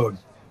I rode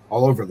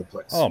all over the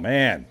place. Oh,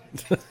 man.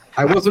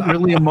 I wasn't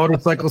really a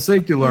motorcycle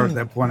safety lawyer at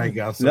that point, I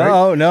guess.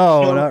 No, right?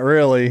 not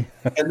really.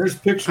 And there's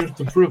pictures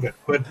to prove it.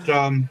 But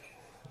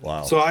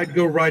wow. So I'd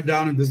go ride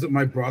down and visit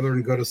my brother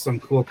and go to some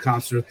cool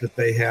concert that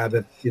they had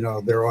at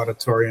their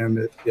auditorium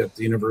at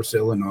the University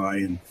of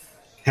Illinois and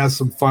have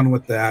some fun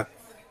with that.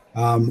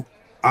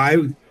 I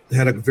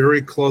had a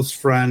very close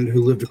friend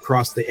who lived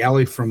across the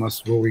alley from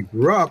us where we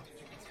grew up,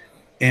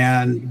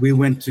 and we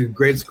went to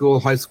grade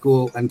school, high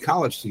school, and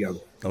college together.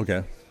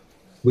 Okay.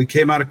 We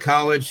came out of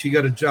college. He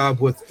got a job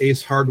with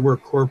Ace Hardware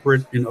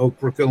Corporate in Oak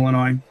Brook,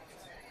 Illinois,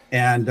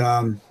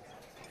 and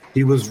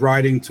he was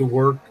riding to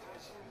work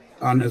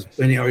and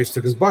he always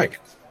took his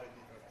bike,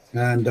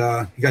 and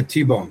he got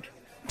T-boned,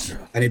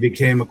 and he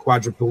became a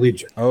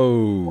quadriplegic.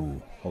 Oh,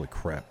 holy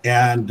crap!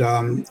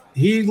 And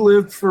he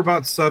lived for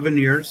about 7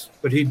 years,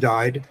 but he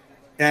died.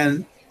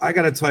 And I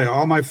got to tell you,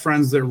 all my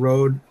friends that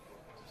rode,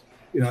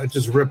 it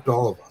just ripped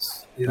all of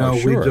us.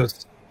 Sure.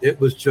 It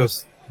was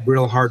just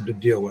real hard to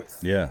deal with.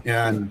 Yeah.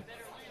 And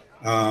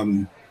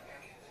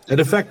it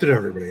affected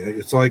everybody.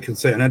 That's all I can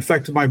say. And it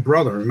affected my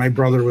brother. And my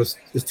brother is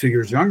 2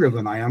 years younger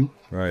than I am.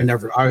 Right.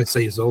 I would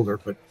say he's older,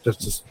 but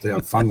just to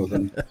have fun with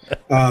him.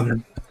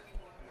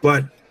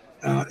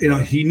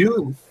 He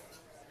knew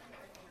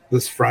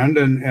this friend,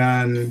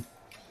 and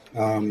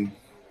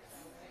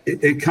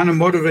it kind of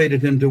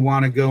motivated him to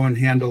want to go and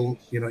handle,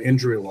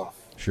 injury law.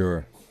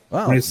 Sure.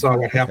 Wow. When he saw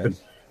what happened.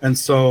 And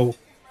so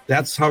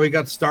that's how he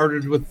got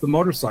started with the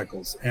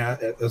motorcycles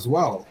as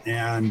well.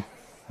 And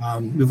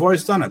we've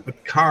always done it, but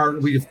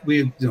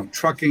we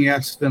trucking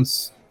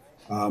accidents,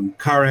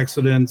 car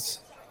accidents,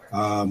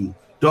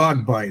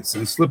 dog bites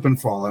and slip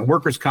and fall and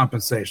workers'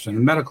 compensation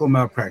and medical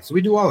malpractice.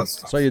 We do all this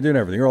stuff. So you're doing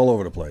everything. You're all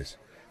over the place.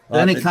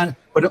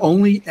 But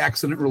only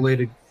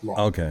accident-related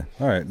law. Okay.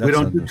 All right. We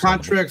don't do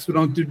contracts. We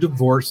don't do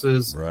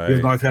divorces. Right.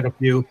 Even though I've had a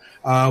few.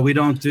 We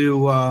don't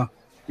do,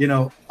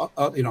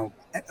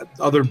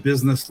 other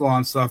business law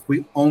and stuff.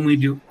 We only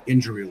do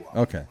injury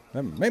law. Okay.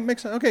 That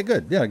makes sense. Okay,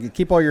 good. Yeah, you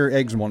keep all your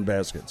eggs in one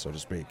basket, so to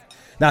speak.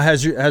 Now,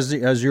 has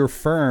your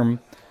firm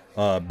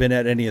been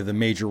at any of the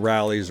major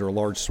rallies or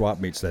large swap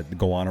meets that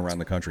go on around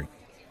the country?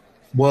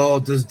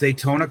 Well, does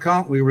Daytona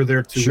count? We were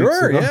there 2 weeks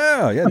ago.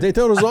 Sure, yeah.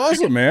 Daytona's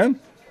awesome, man.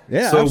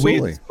 Yeah, so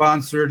absolutely. We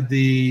sponsored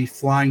the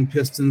Flying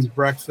Pistons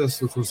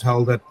breakfast, which was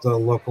held at the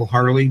local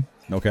Harley.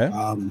 Okay.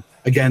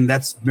 Again,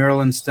 that's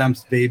Marilyn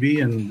Stemp's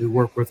baby, and we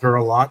work with her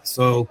a lot.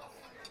 So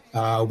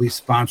we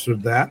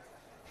sponsored that.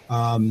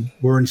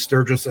 We're in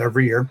Sturgis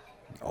every year.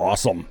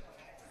 Awesome.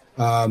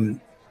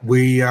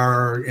 We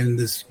are in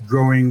this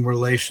growing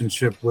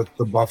relationship with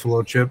the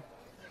Buffalo Chip,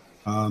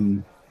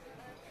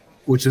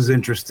 which is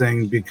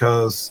interesting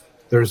because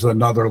there's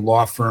another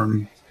law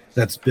firm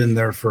that's been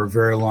there for a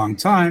very long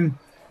time,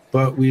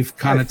 but we've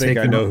kind of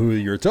taken. I know who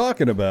you're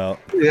talking about.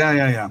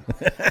 Yeah.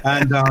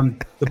 And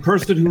the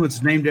person who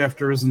it's named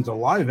after isn't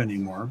alive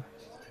anymore.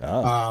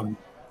 Oh.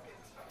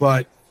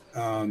 But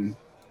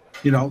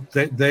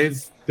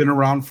they've been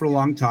around for a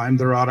long time.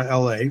 They're out of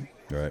LA.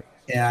 Right.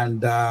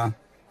 And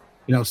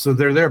so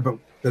they're there, but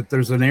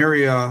there's an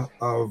area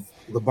of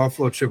the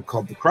Buffalo Chip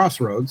called the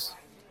Crossroads,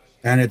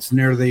 and it's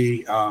near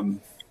the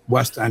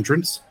west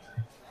entrance,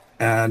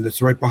 and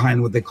it's right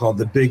behind what they call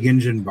the Big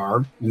Engine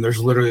Bar. And there's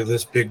literally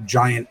this big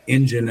giant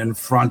engine in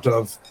front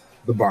of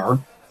the bar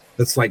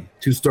that's like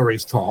 2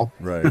 stories tall.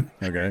 Right.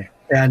 Okay.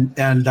 and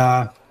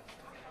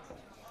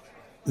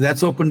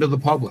that's open to the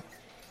public.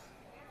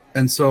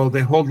 And so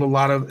they hold a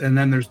lot of, and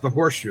then there's the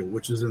Horseshoe,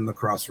 which is in the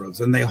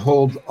Crossroads, and they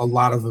hold a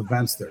lot of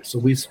events there. So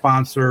we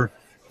sponsor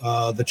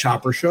the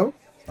Chopper Show,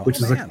 which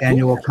is an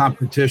annual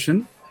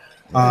competition.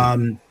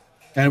 And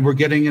we're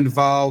getting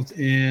involved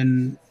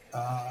in,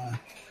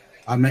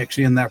 I'm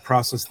actually in that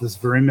process this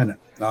very minute,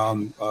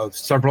 of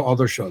several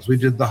other shows. We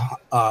did the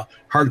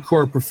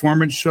Hardcore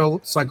Performance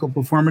Show, Cycle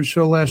Performance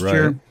Show last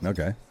year.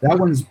 Okay. That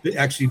one's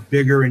actually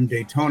bigger in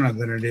Daytona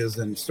than it is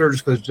in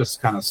Sturgis because it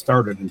just kind of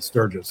started in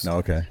Sturgis.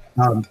 Okay.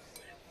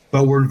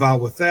 But we're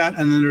involved with that.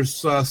 And then there's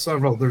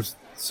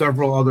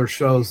several other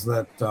shows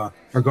that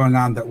are going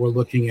on that we're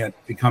looking at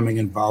becoming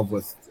involved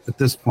with at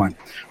this point.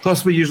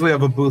 Plus, we usually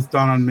have a booth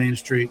down on Main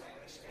Street.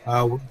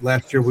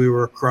 Last year, we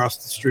were across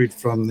the street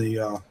from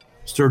the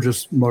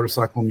Sturgis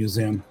Motorcycle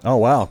Museum. Oh,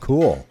 wow.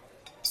 Cool.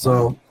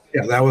 So,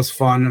 yeah, that was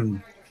fun.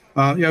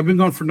 And, I've been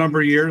going for a number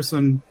of years,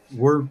 and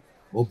we'll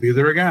be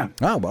there again.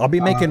 Oh, well, I'll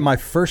be making my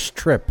first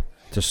trip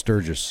to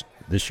Sturgis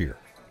this year.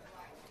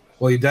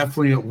 Well, you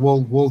definitely,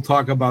 we'll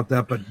talk about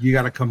that, but you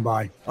got to come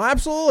by. Oh,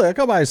 absolutely. I'll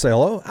come by and say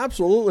hello.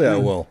 Absolutely, I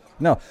will.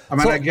 No,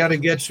 I got to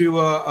get you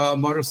a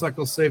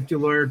motorcycle safety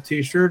lawyer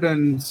T-shirt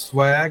and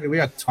swag. We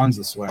got tons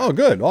of swag. Oh,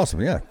 good. Awesome.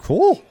 Yeah,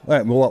 cool. All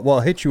right, well, I'll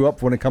hit you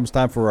up when it comes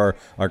time for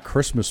our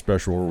Christmas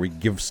special where we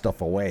give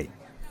stuff away.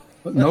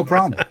 No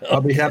problem.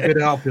 I'll be happy to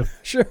help you.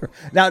 Sure.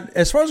 Now,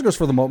 as far as it goes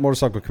for the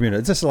motorcycle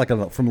community, just like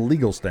from a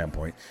legal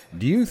standpoint,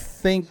 do you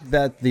think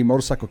that the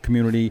motorcycle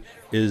community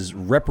is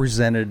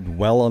represented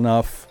well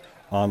enough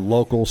on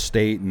local,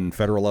 state, and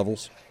federal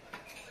levels?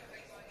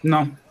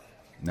 No.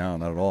 No,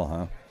 not at all,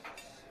 huh?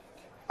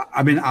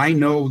 I mean, I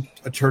know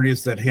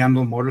attorneys that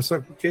handle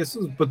motorcycle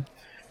cases, but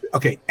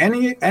okay,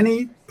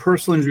 any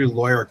personal injury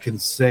lawyer can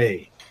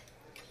say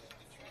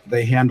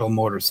they handle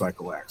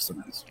motorcycle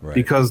accidents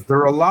because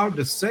they're allowed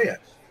to say it.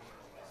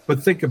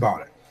 But think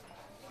about it.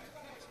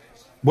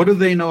 What do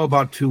they know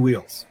about two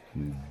wheels?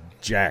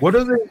 Jack.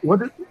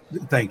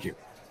 Thank you.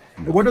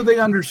 What do they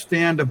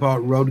understand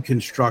about road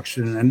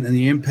construction and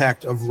the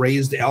impact of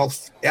raised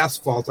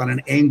asphalt on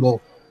an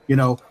angle,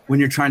 when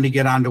you're trying to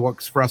get onto an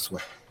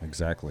expressway?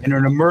 Exactly. And you're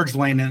in a merge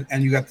lane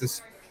and you got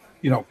this,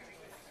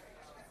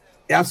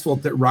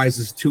 asphalt that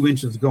rises 2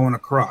 inches going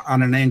across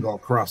on an angle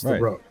across the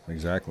road.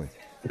 Exactly.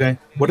 Okay.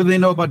 What do they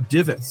know about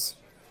divots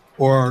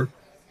or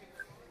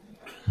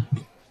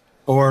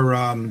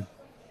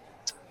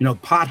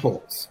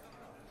potholes?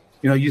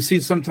 You see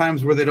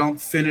sometimes where they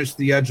don't finish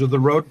the edge of the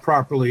road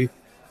properly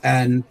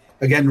and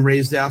again,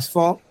 raised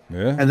asphalt.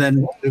 Yeah. And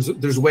then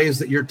there's ways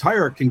that your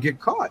tire can get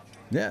caught.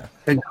 Yeah.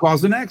 And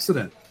cause an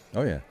accident.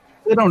 Oh, yeah.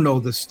 They don't know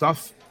this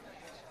stuff.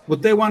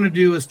 What they want to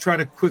do is try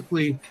to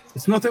quickly,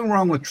 it's nothing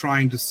wrong with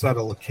trying to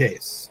settle a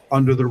case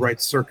under the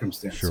right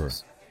circumstances. Sure.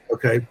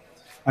 Okay.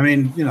 I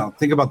mean,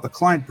 think about the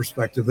client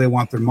perspective. They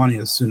want their money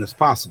as soon as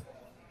possible.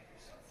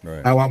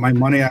 Right. I want my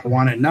money. I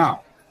want it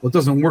now. Well, it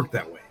doesn't work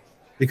that way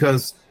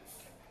because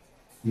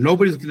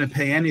nobody's going to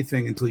pay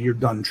anything until you're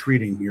done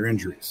treating your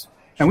injuries.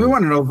 And we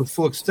want to know the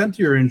full extent of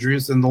your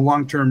injuries and the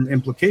long-term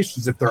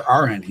implications, if there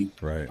are any,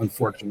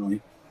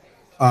 unfortunately.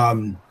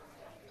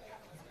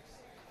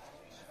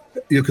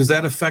 Because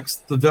that affects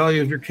the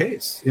value of your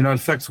case. It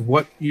affects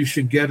what you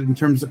should get in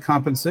terms of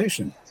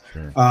compensation.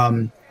 Sure.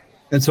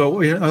 And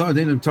so, I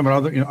didn't talk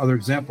about other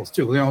examples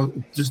too.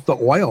 Just the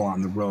oil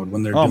on the road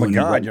when they're. Oh my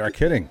God, you're not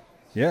kidding.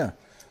 Yeah.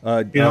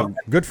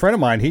 Good friend of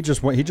mine. He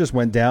just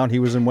went down. He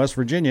was in West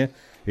Virginia.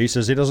 He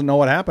says he doesn't know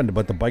what happened,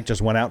 but the bike just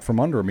went out from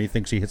under him. He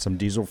thinks he hit some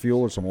diesel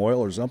fuel or some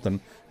oil or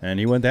something, and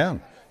he went down.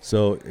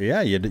 So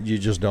yeah, you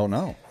just don't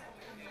know.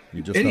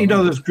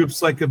 There's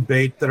groups like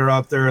Abate that are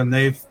out there, and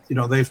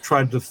they've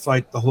tried to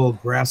fight the whole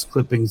grass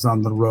clippings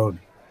on the road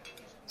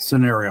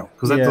scenario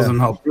because that doesn't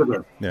help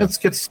either. Yeah. It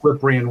gets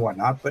slippery and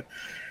whatnot. But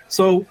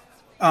so,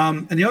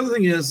 and the other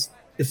thing is,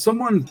 if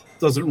someone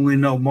doesn't really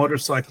know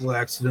motorcycle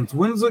accidents,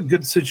 when's a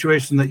good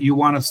situation that you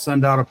want to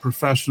send out a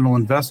professional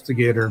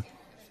investigator,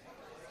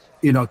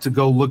 to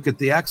go look at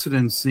the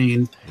accident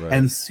scene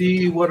and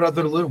see what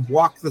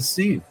walk the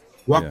scene.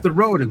 Walk the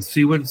road and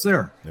see what's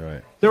there.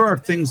 Right. There are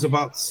things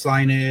about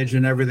signage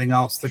and everything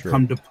else that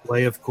come to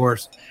play, of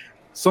course.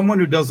 Someone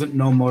who doesn't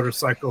know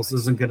motorcycles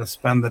isn't going to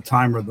spend the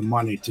time or the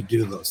money to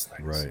do those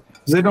things. Right.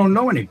 Because they don't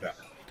know any better.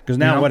 Because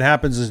now what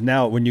happens is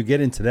when you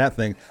get into that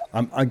thing,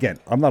 I'm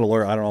not a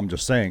lawyer. I don't know. I'm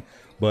just saying.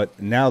 But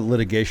now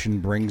litigation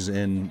brings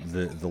in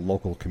the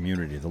local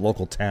community, the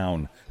local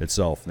town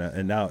itself.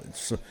 And now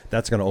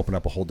that's going to open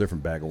up a whole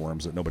different bag of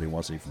worms that nobody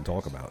wants to even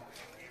talk about.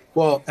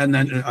 Well, and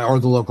then, or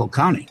the local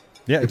county.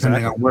 Yeah,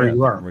 depending on where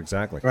you are.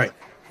 Exactly. Right.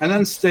 And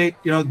then state,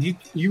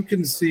 you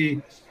can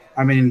see,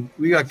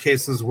 we got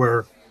cases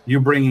where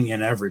you're bringing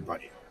in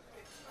everybody.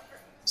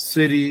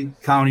 City,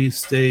 county,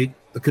 state,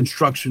 the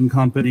construction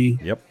company.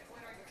 Yep.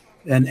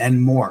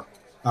 And more.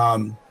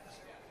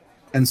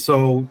 And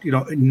so,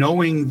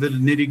 knowing the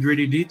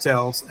nitty-gritty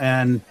details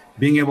and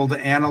being able to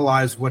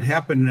analyze what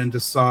happened and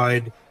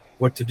decide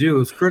what to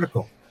do is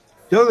critical.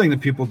 The other thing that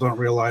people don't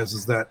realize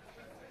is that,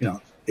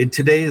 in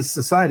today's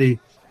society,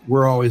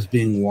 we're always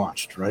being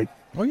watched, right?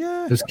 Oh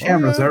yeah. There's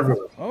cameras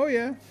everywhere. Oh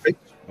yeah.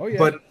 Oh yeah.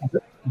 But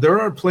there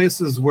are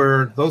places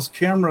where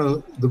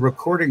the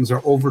recordings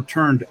are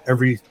overturned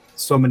every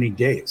so many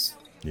days.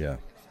 Yeah.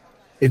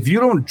 If you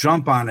don't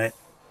jump on it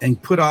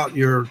and put out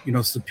your,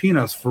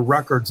 subpoenas for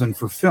records and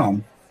for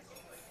film,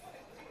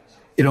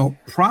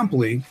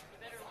 promptly,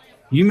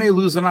 you may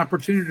lose an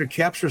opportunity to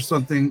capture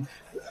something.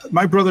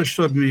 My brother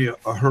showed me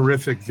a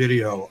horrific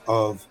video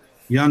of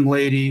a young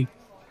lady.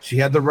 She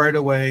had the right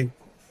of way.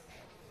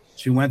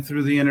 She went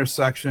through the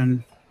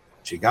intersection.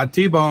 She got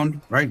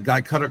T-boned, right?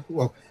 Guy cut her.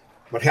 Well,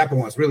 what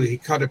happened was really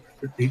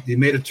he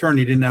made a turn.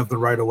 He didn't have the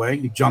right of way.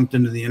 He jumped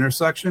into the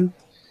intersection.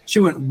 She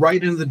went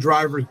right into the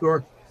driver's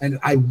door. And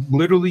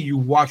you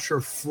watch her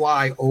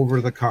fly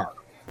over the car.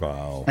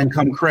 Wow. And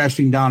come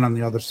crashing down on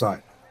the other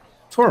side.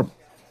 It's horrible.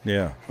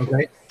 Yeah.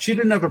 Okay. She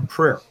didn't have a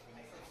prayer.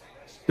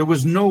 There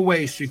was no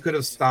way she could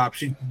have stopped.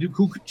 She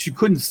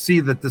couldn't see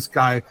that this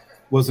guy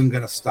wasn't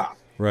going to stop.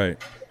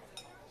 Right.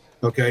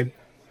 Okay.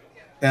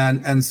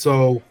 And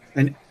so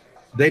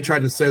they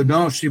tried to say,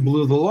 no, she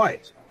blew the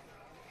light.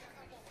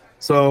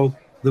 So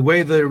the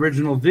way the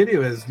original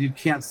video is, you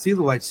can't see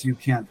the light, so you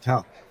can't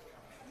tell.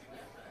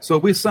 So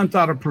we sent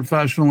out a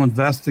professional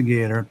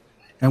investigator,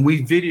 and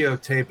we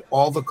videotaped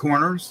all the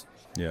corners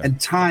and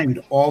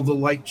timed all the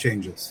light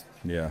changes.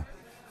 Yeah.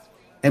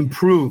 And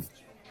proved,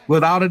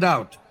 without a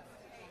doubt,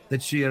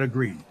 that she had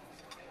agreed.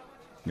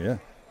 Yeah.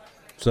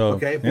 So,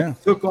 okay, but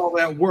it took all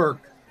that work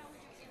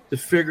to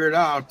figure it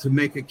out, to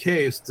make a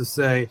case to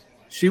say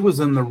she was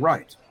in the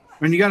right.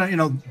 I mean, you got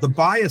to, the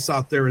bias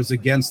out there is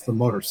against the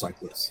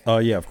motorcyclists. Oh,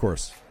 yeah, of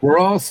course. We're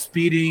all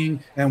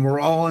speeding, and we're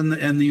all in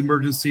the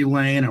emergency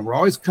lane, and we're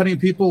always cutting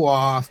people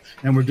off,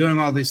 and we're doing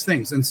all these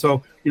things. And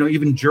so,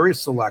 even jury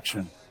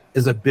selection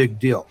is a big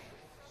deal.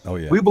 Oh,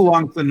 yeah. We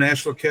belong to the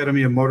National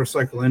Academy of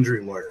Motorcycle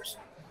Injury Lawyers.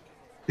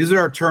 These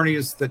are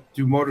attorneys that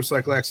do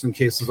motorcycle accident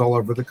cases all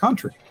over the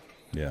country.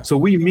 Yeah. So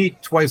we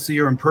meet twice a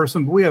year in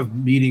person, but we have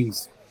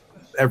meetings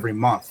every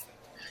month.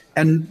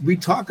 And we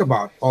talk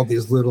about all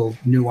these little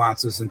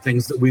nuances and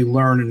things that we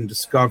learn and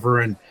discover,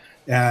 and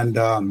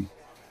to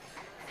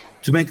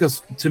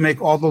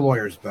make all the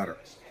lawyers better,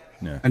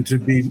 and to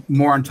be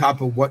more on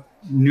top of what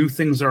new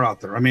things are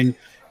out there. I mean,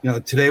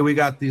 today we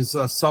got these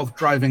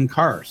self-driving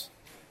cars.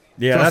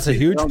 Yeah, that's a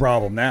huge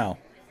problem now.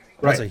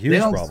 That's a huge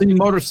problem. They don't see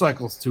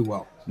motorcycles too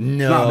well.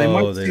 No, they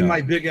might see my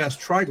big ass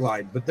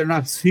tri-glide, but they're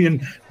not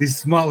seeing these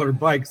smaller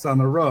bikes on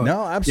the road.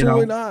 No,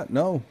 absolutely not.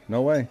 No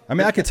way. I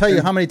mean, I can tell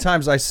you how many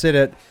times I sit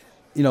at,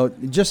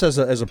 just as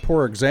a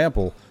poor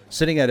example,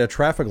 sitting at a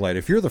traffic light.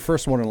 If you're the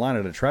first one in line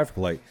at a traffic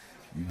light,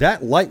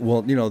 that light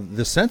will,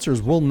 the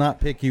sensors will not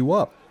pick you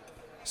up.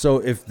 So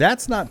if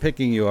that's not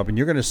picking you up, and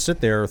you're going to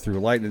sit there through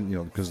light, and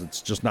because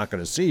it's just not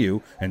going to see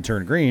you and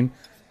turn green,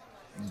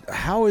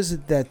 how is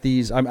it that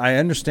these? I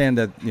understand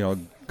that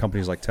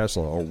companies like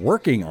Tesla are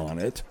working on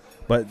it,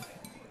 but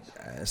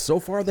so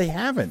far they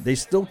haven't. They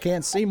still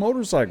can't see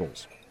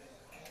motorcycles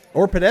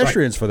or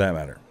pedestrians, for that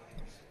matter.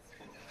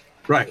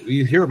 Right.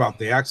 You hear about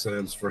the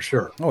accidents for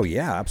sure. Oh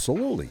yeah,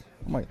 absolutely.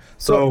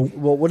 So,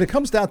 well, when it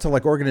comes down to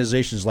like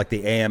organizations like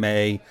the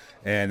AMA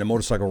and the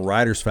Motorcycle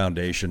Riders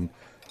Foundation,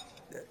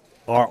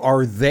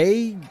 are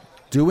they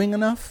doing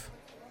enough?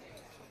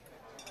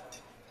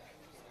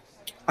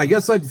 I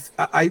guess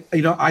I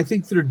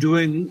think they're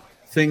doing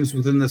things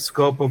within the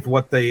scope of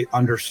what they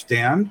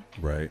understand,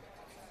 right?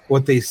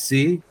 What they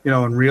see,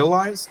 and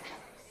realize.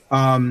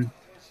 Could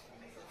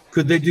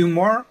they do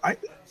more?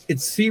 It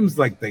seems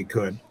like they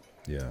could.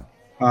 Yeah.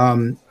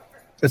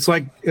 It's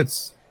like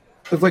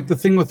the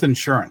thing with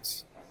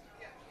insurance.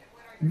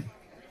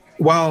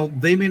 While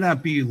they may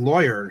not be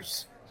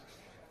lawyers,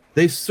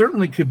 they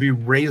certainly could be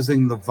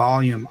raising the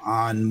volume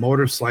on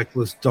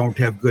motorcyclists don't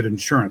have good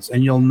insurance,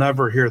 and you'll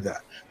never hear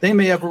that. They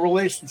may have a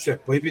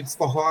relationship. Maybe it's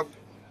the hog,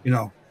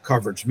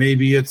 coverage.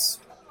 Maybe it's,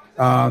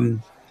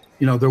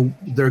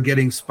 they're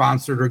getting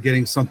sponsored or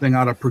getting something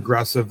out of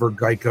Progressive or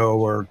Geico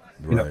or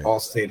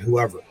Allstate,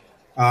 whoever.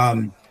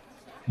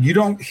 You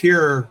don't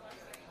hear.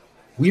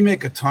 We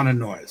make a ton of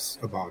noise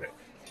about it.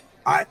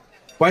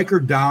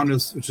 Biker Down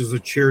which is a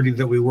charity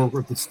that we work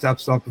with that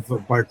steps up if a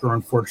biker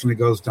unfortunately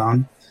goes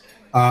down.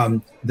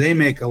 They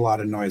make a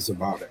lot of noise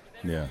about it.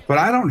 Yeah. But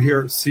I don't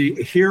hear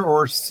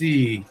or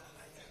see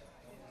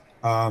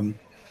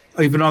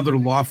even other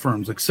law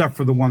firms, except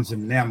for the ones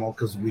in NAML,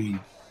 because we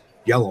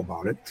yell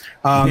about it,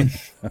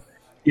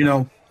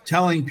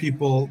 telling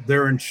people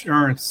their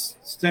insurance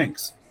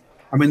stinks.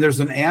 I mean, there's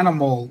an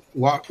animal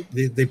law.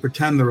 They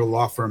pretend they're a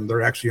law firm.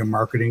 They're actually a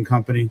marketing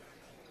company.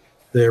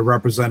 They're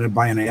represented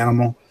by an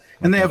animal.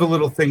 And they have a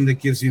little thing that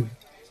gives you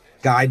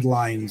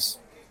guidelines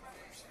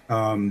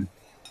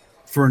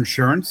for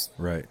insurance.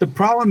 Right. The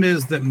problem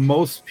is that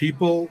most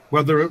people,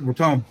 whether we're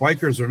talking about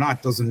bikers or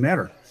not, doesn't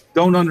matter,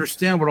 don't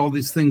understand what all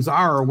these things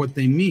are or what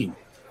they mean.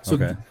 So,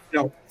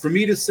 for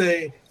me to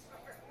say,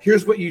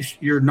 here's what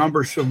your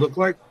numbers should look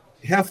like,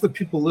 half the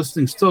people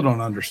listening still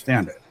don't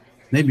understand it,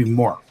 maybe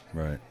more.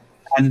 Right.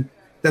 And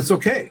that's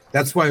okay.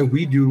 That's why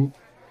we do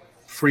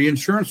free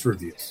insurance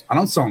reviews. I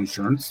don't sell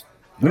insurance.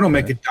 We don't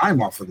make a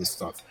dime off of this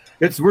stuff.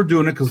 We're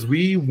doing it because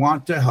we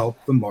want to help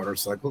the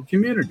motorcycle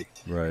community,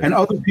 Right. and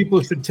other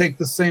people should take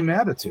the same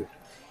attitude.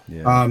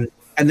 Yeah.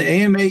 And the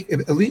AMA,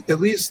 at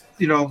least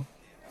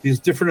these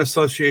different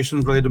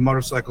associations related to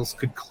motorcycles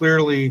could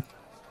clearly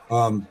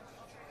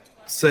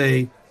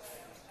say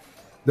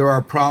there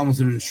are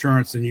problems in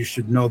insurance, and you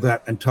should know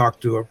that and talk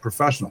to a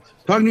professional.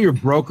 Talking to your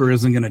broker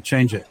isn't going to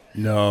change it.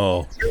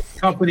 No.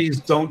 Companies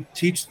don't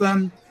teach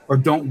them or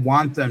don't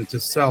want them to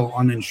sell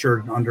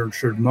uninsured and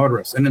underinsured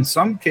motorists. And in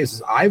some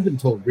cases, I've been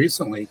told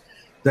recently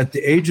that the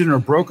agent or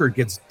broker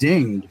gets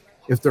dinged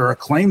if there are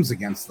claims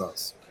against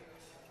us.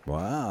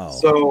 Wow.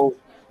 So,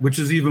 which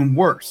is even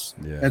worse.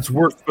 Yeah. It's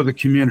worse for the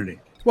community.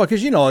 Well,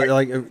 because,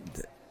 like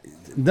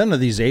none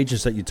of these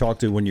agents that you talk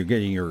to when you're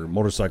getting your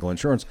motorcycle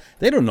insurance,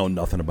 they don't know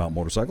nothing about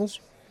motorcycles.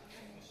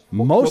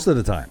 Most of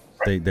the time,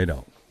 they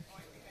don't.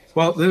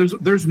 Well,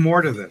 there's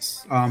more to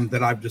this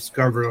that I've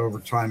discovered over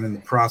time in the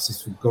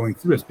process of going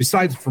through this,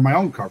 besides for my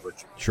own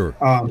coverage. Sure.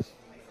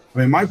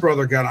 My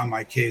brother got on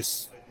my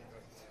case,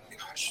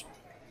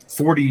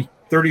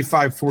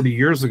 35, 40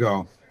 years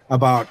ago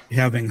about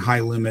having high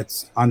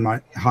limits on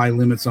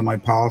my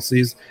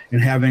policies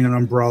and having an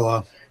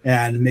umbrella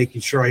and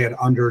making sure I had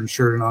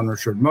underinsured and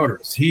uninsured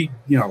motorists. He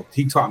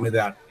taught me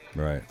that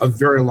right a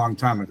very long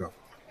time ago.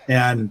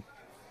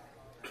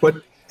 But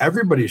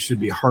everybody should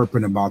be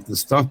harping about this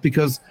stuff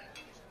because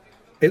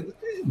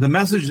the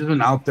message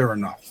isn't out there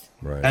enough.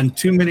 Right. And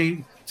too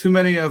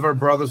many of our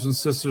brothers and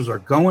sisters are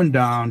going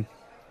down,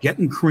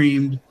 getting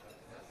creamed,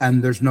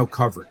 and there's no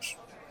coverage.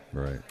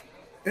 Right.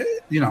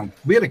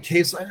 We had a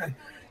case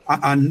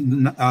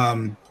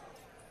on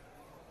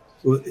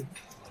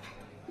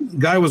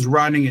guy was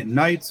riding at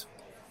night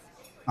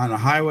on a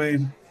highway.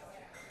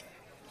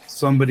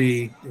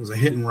 It was a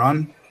hit and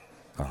run,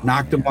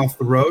 knocked him off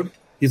the road.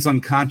 He's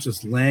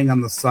unconscious, laying on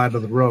the side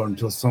of the road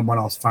until someone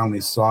else finally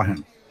saw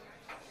him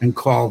and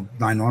called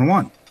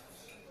 911.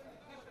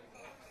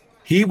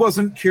 He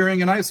wasn't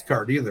carrying an ICE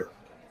card either.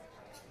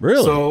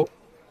 Really? So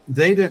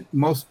they didn't.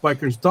 Most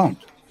bikers don't.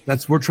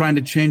 We're trying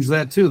to change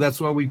that too. That's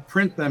why we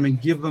print them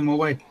and give them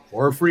away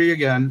for free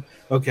again.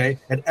 Okay,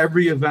 at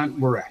every event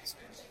we're at,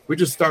 we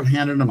just start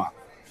handing them out.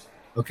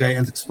 Okay,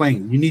 and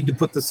explain. You need to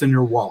put this in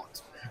your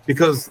wallet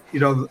because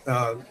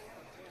the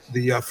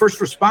first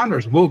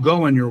responders will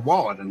go in your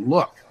wallet and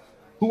look.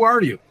 Who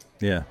are you?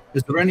 Yeah.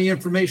 Is there any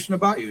information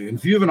about you? And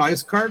if you have an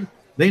ICE card,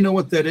 they know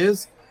what that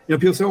is.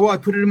 People say, "Well, I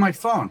put it in my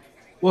phone."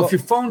 Well, if your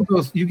phone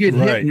goes, you get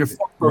hit and your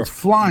phone goes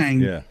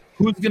flying. Yeah.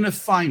 Who's going to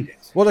find it?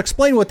 Well,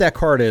 explain what that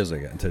card is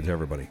again to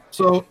everybody.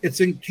 So it's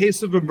in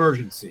case of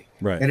emergency.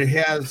 Right. And it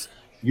has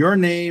your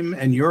name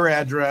and your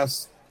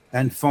address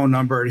and phone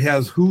number. It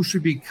has who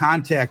should be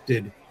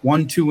contacted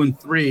 1, 2, and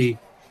 3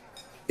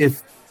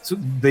 if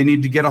they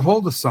need to get a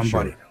hold of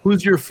somebody. Sure.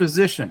 Who's your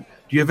physician?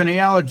 Do you have any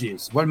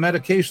allergies? What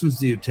medications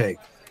do you take?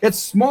 It's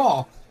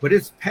small, but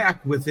it's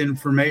packed with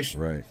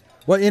information. Right.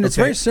 Well, and it's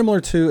very similar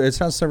to, it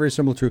sounds very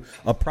similar to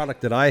a product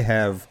that I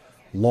have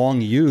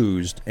long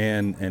used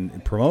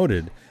and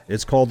promoted.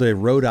 It's called a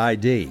Road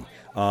ID.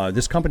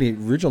 This company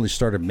originally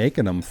started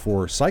making them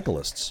for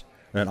cyclists,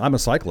 and I'm a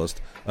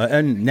cyclist.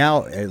 And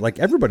now, like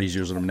everybody's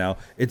using them now.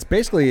 It's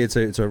basically it's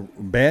a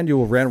band you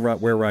will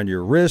wear around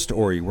your wrist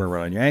or you wear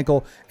around your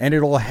ankle, and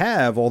it'll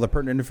have all the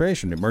pertinent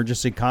information: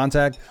 emergency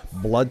contact,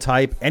 blood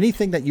type,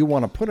 anything that you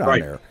want to put on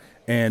there.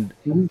 And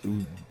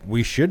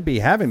we should be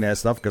having that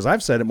stuff because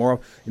I've said it more.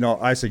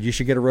 I said you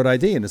should get a Road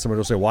ID, and then somebody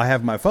will say, "Well, I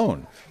have my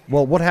phone."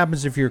 Well, what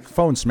happens if your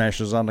phone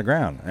smashes on the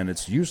ground and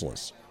it's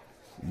useless?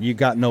 You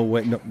got no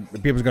way.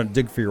 People's going to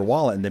dig for your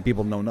wallet, and then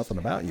people know nothing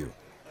about you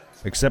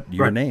except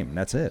your name.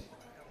 That's it.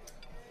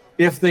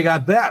 If they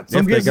got that,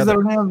 some cases they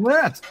don't have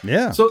that.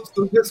 Yeah. So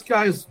this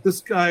guy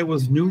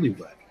was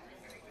newlywed,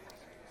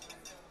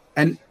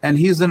 and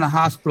he's in a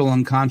hospital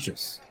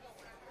unconscious,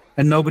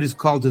 and nobody's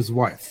called his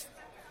wife.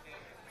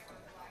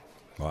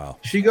 Wow.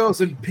 She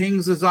goes and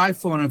pings his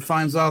iPhone and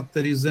finds out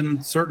that he's in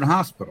a certain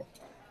hospital,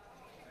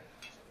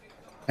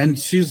 and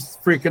she's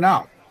freaking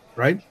out.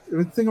 Right?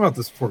 Think about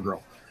this poor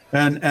girl.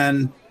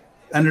 And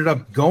ended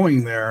up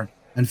going there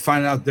and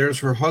find out there's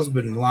her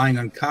husband lying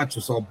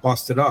unconscious, all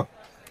busted up,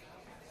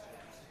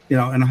 in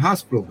a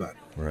hospital bed.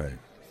 Right.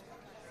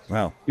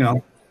 Wow.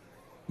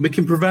 We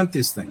can prevent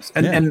these things.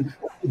 And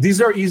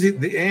these are easy.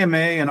 The AMA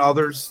and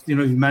others, you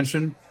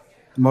mentioned,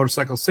 the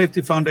Motorcycle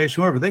Safety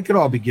Foundation, whoever, they could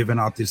all be giving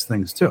out these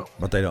things too.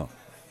 But they don't.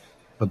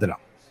 Wonder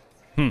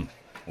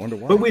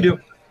why. But we do.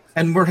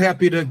 And we're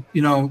happy to,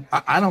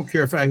 I don't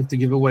care if I have to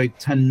give away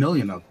 10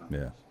 million of them.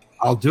 Yeah.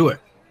 I'll do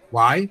it.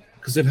 Why?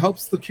 Because it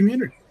helps the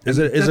community. Is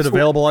it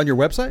available on your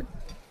website?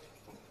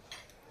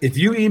 If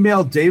you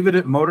email David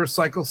at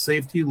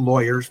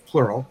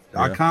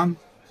motorcyclesafetylawyers.com,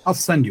 I'll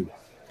send you one.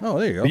 Oh,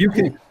 there you go. But you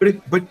can,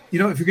 but if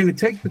you're going to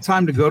take the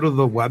time to go to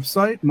the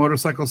website,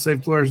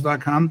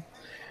 motorcyclesafetylawyers.com,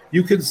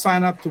 you can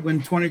sign up to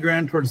win 20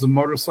 grand towards the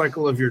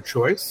motorcycle of your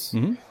choice.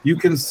 Mm-hmm. You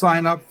can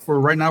sign up for,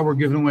 right now we're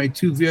giving away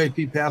 2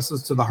 VIP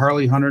passes to the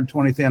Harley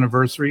 120th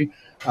anniversary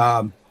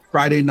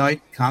Friday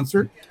night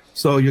concert.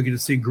 So you're going to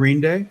see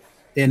Green Day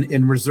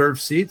in reserved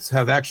seats,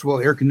 have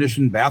actual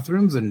air-conditioned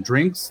bathrooms and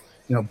drinks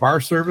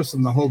bar service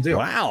and the whole deal.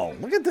 Wow,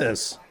 look at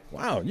this.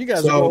 Wow, you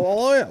guys So- go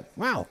all the way up.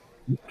 Wow.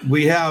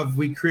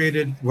 We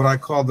created what I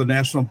call the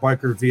National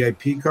Biker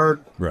VIP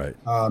card. Right.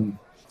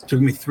 It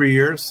took me 3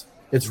 years.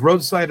 It's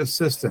roadside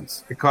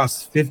assistance. It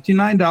costs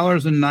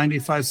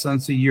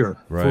 $59.95 a year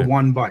for Right.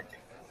 one bike.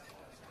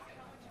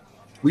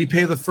 We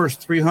pay the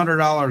first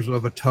 $300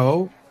 of a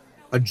tow,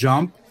 a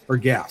jump, or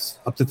gas,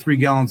 up to 3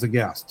 gallons of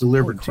gas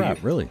delivered Holy crap,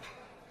 to you. really?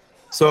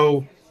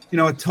 So,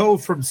 a tow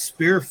from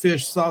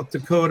Spearfish, South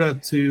Dakota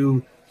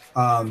to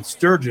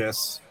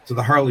Sturgis, to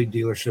the Harley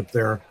dealership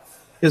there,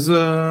 is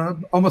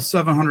almost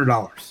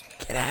 $700.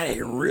 Get out of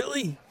here,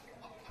 really?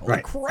 Holy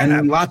Right. crap.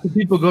 And lots of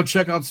people go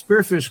check out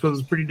Spearfish because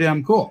it's pretty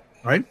damn cool,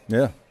 right?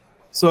 Yeah.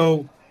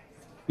 So,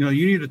 you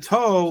need a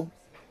tow.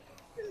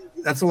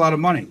 That's a lot of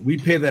money. We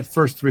pay that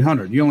first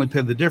 300. You only pay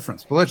the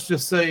difference. But let's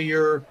just say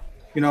you're,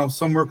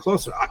 somewhere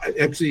closer.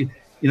 Actually,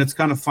 it's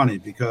kind of funny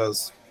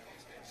because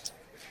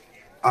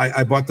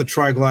I bought the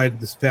Tri-Glide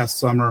this past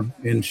summer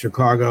in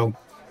Chicago,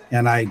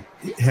 and I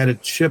had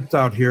it shipped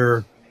out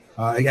here.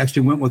 I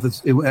actually went with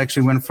it. It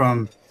actually went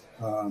from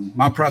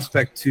Mount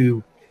Prospect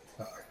to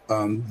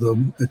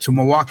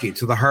Milwaukee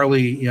to the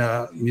Harley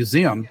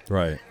Museum.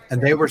 Right.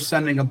 And they were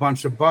sending a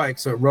bunch of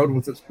bikes. So it rode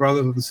with its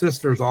brothers and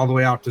sisters all the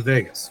way out to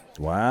Vegas.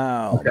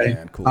 Wow.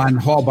 Man, cool. On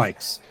haul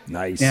bikes.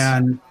 Nice.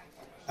 And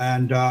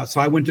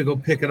so I went to go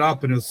pick it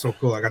up, and it was so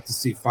cool. I got to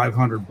see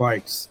 500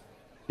 bikes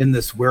in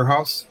this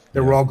warehouse. They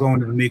were all going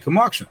to the Mecum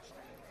auction.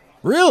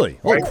 Really?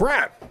 Holy Right.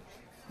 crap.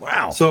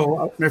 Wow.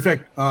 So, matter of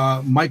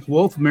fact, Mike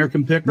Wolf,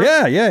 American Picker,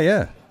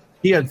 Yeah.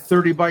 he had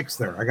 30 bikes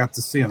there. I got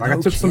to see him. I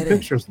No took some kidding.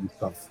 pictures and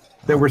stuff.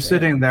 They were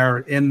sitting there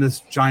in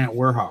this giant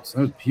warehouse. It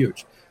was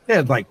huge. They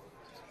had like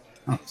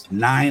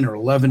 9 or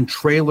 11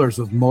 trailers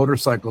of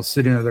motorcycles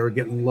sitting there. They were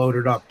getting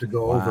loaded up to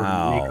go over.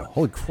 Wow.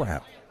 Holy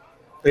crap.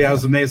 Yeah, it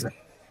was amazing.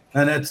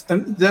 And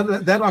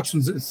that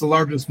auction's it's the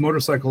largest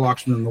motorcycle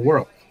auction in the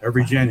world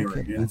every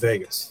January in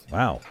Vegas.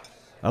 Wow.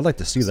 I'd like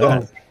to see So,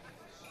 that.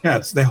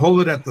 yeah, they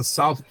hold it at the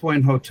South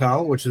Point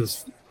Hotel, which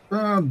is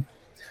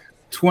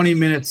 20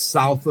 minutes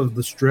south of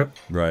the Strip,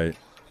 Right.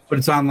 but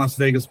it's on Las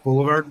Vegas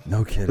Boulevard.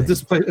 No kidding. But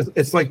this place,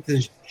 it's like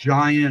this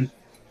giant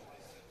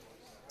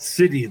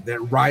city that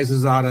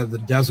rises out of the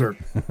desert,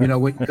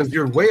 because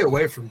you're way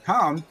away from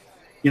town,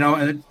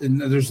 and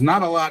there's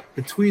not a lot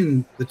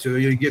between the two.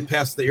 You get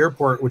past the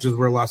airport, which is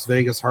where Las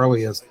Vegas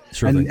Harley is,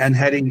 Sure thing. and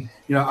heading,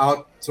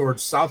 out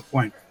towards South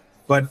Point.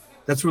 But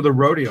that's where the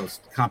rodeos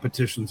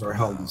competitions are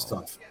held and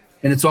stuff.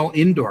 And it's all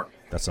indoor.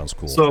 That sounds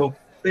cool. So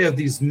they have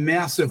these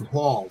massive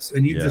halls,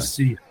 and you just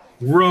see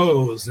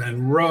rows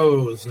and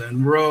rows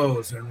and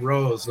rows and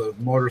rows of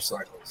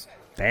motorcycles.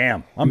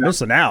 Damn, I'm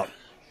missing out.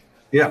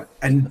 Yeah,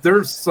 and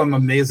there's some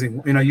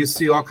amazing, you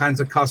see all kinds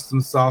of custom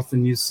stuff,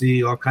 and you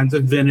see all kinds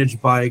of vintage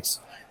bikes.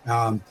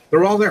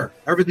 They're all there.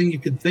 Everything you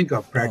could think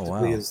of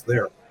practically is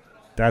there.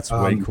 That's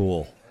way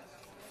cool.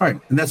 Right,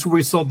 and that's where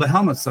we sold the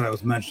helmets that I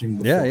was mentioning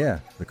before. Yeah.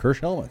 The Kirsch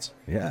helmets.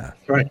 Yeah.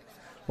 Right.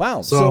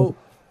 Wow. So,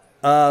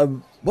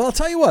 well, I'll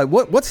tell you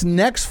what's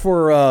next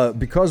for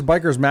Because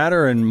Bikers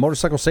Matter and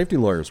Motorcycle Safety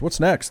Lawyers? What's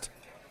next?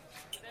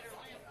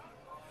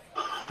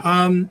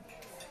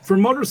 For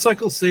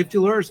motorcycle safety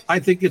lawyers, I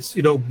think it's,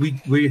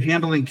 we're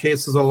handling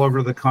cases all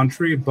over the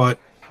country, but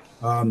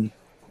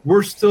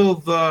we're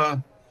still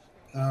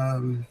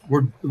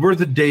we're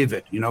the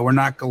David, we're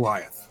not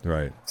Goliath.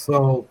 Right.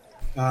 So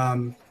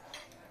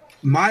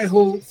my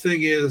whole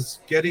thing is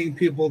getting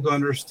people to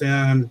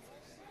understand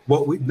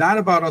not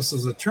about us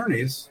as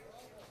attorneys,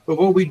 but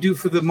what we do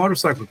for the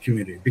motorcycle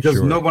community,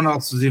 because no one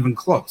else is even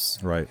close.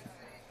 Right.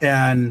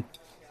 And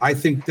I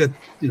think that,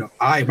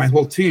 my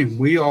whole team,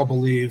 we all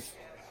believe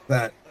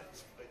that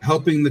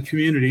helping the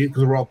community,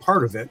 because we're all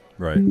part of it,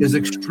 Right. is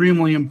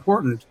extremely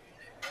important.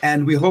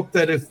 And we hope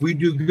that if we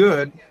do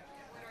good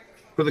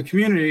for the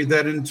community,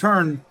 that in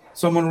turn,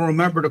 someone will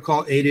remember to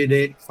call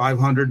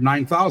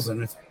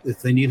 888-500-9000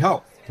 if they need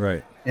help.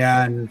 Right.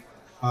 And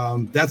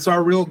that's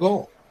our real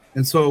goal.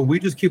 And so we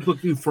just keep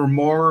looking for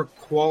more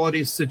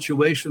quality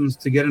situations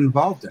to get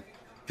involved in,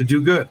 to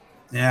do good.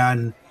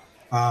 And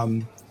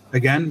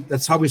again,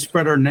 that's how we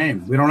spread our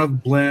name. We don't have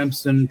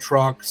blimps and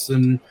trucks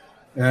and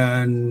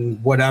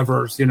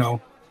whatever's, we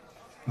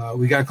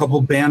got a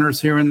couple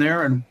banners here and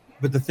there.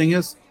 But the thing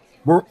is,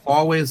 we're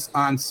always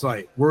on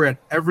site. We're at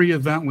every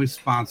event we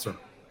sponsor.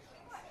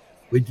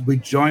 We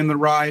join the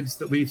rides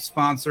that we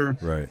sponsor.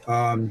 Right.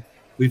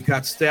 We've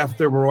got staff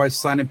there. We're always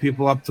signing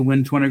people up to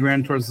win 20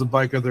 grand towards the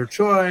bike of their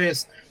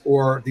choice,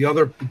 or the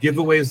other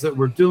giveaways that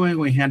we're doing.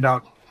 We hand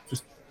out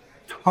just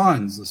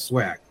tons of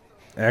swag.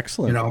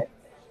 Excellent.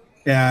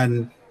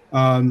 And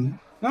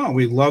no,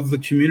 we love the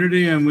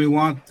community, and we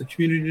want the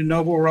community to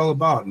know what we're all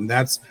about. And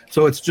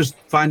so it's just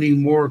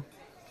finding more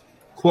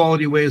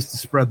quality ways to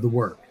spread the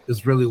word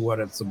is really what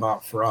it's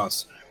about for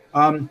us.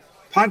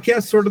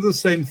 Podcasts, sort of the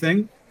same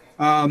thing.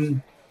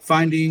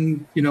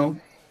 Finding,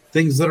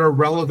 things that are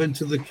relevant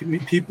to the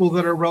people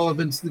that are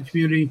relevant to the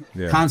community,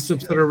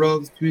 concepts that are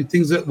relevant to the community,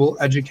 things that will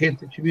educate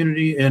the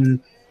community,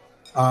 and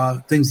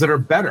things that are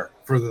better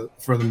for the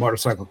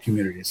motorcycle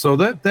community. So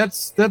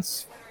that's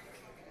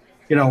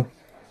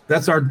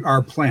that's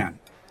our plan.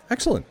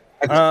 Excellent.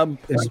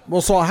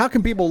 Well, so how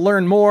can people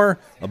learn more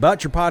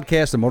about your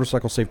podcast and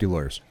Motorcycle Safety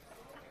Lawyers?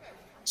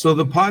 So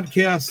the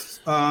podcast,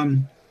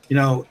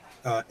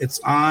 it's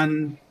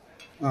on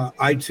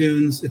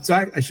iTunes. It's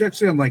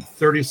actually on like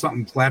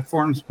 30-something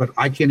platforms, but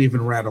I can't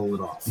even rattle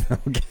it off.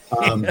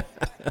 Okay.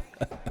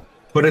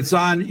 But it's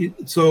on.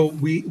 So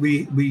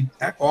we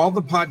all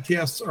the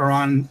podcasts are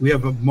on. We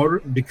have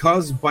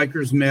Because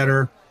Bikers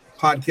Matter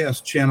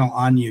podcast channel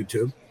on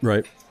YouTube.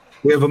 Right.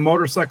 We have a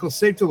Motorcycle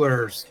Safety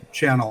Lawyers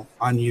channel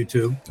on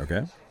YouTube.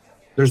 Okay.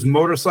 There's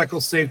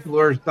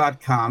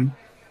motorcyclesafetylawyers.com.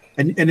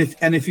 And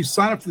if you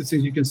sign up for these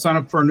things, you can sign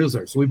up for our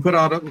newsletter. So we put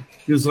out a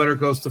newsletter,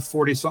 goes to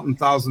 40-something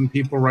thousand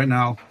people right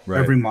now,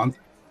 every month.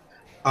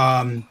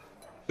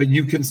 But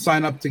you can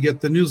sign up to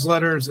get the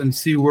newsletters and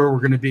see where we're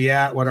going to be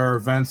at, what our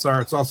events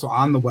are. It's also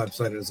on the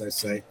website, as I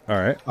say. All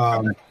right.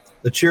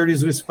 The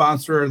charities we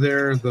sponsor are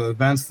there, the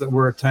events that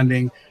we're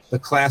attending, the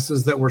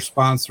classes that we're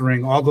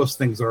sponsoring, all those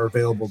things are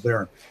available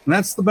there. And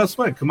that's the best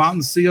way. Come out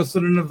and see us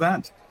at an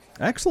event.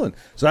 Excellent.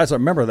 So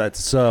remember,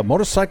 that's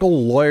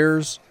Motorcycle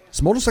Lawyers.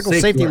 It's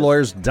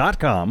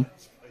motorcyclesafetylawyers.com,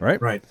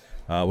 right? Right.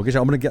 We'll get you.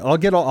 I'll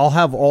get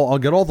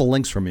all the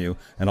links from you,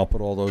 and I'll put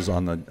all those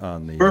on the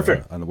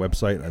Perfect. On the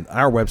website, and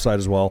our website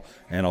as well.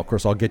 And of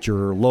course, I'll get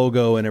your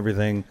logo and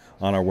everything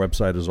on our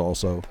website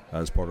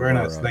as part of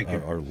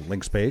our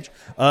links page.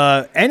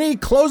 Any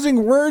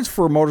closing words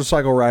for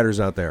motorcycle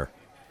riders out there?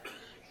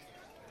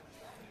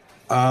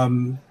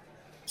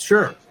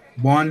 Sure.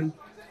 One,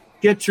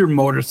 get your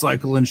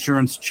motorcycle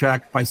insurance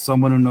checked by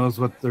someone who knows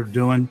what they're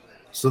doing,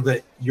 so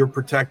that you're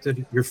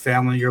protected, your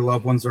family, your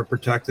loved ones are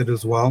protected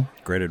as well.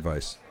 Great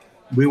advice.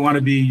 We want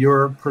to be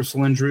your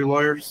personal injury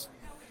lawyers.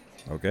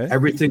 Okay.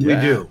 Everything we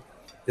do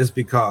is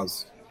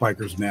because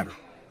bikers matter.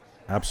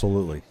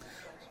 Absolutely.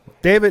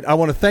 David, I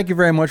want to thank you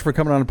very much for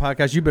coming on the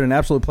podcast. You've been an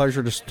absolute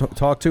pleasure to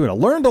talk to, and I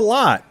learned a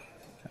lot.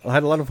 I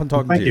had a lot of fun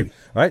talking to you.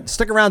 All right,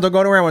 stick around. Don't go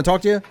anywhere. I want to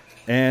talk to you.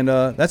 And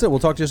that's it. We'll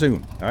talk to you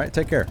soon. All right,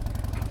 take care.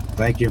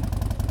 Thank you.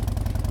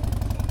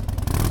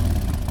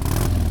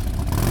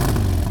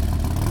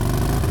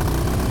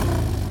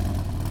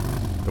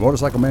 The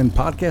Motorcycle Men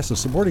podcast is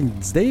supporting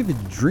David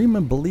Dream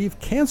and Believe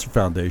Cancer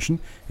Foundation.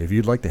 If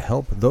you'd like to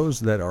help those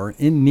that are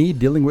in need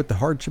dealing with the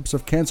hardships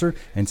of cancer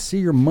and see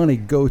your money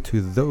go to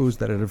those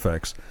that it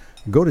affects,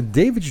 go to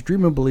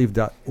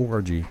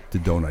davidsdreamandbelieve.org to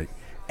donate.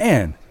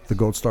 And the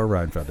Gold Star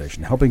Ride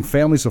Foundation, helping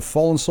families of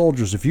fallen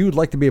soldiers. If you'd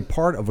like to be a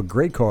part of a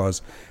great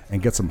cause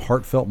and get some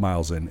heartfelt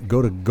miles in,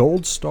 go to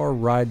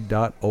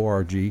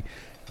goldstarride.org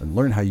and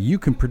learn how you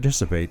can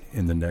participate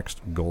in the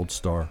next Gold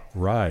Star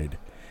Ride.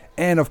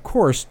 And, of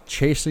course,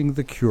 Chasing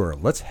the Cure.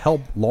 Let's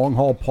help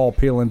long-haul Paul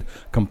Peeland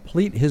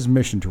complete his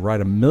mission to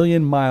ride 1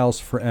 million miles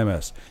for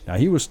MS. Now,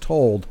 he was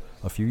told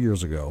a few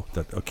years ago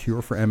that a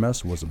cure for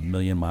MS was 1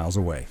 million miles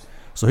away.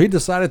 So he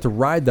decided to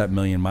ride that 1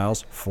 million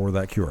miles for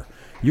that cure.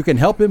 You can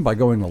help him by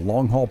going to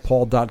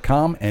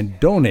longhaulpaul.com and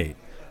donate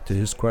to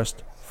his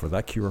quest for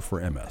that cure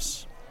for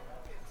MS.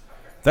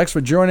 Thanks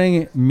for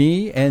joining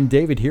me and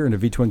David here in the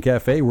V-Twin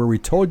Cafe, where we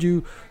told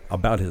you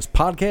about his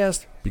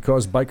podcast,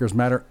 Because Bikers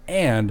Matter,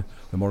 and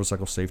the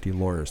Motorcycle Safety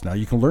Lawyers. Now,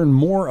 you can learn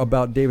more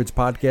about David's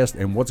podcast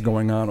and what's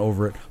going on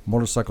over at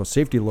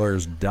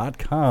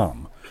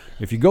motorcyclesafetylawyers.com.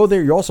 If you go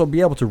there, you'll also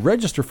be able to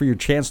register for your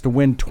chance to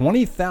win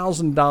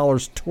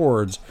 $20,000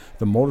 towards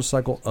the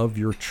motorcycle of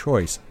your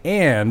choice.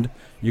 And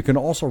you can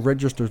also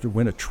register to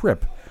win a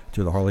trip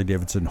to the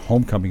Harley-Davidson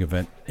Homecoming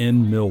event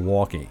in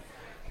Milwaukee.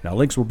 Now,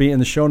 links will be in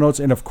the show notes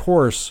and, of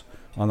course,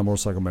 on the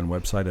Motorcycle Men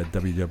website at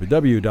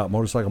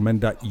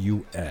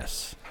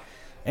www.motorcyclemen.us.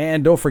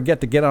 And don't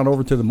forget to get on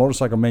over to the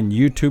Motorcycle Men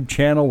YouTube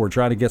channel. We're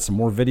trying to get some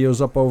more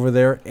videos up over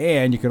there.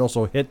 And you can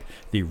also hit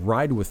the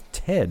Ride with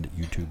Ted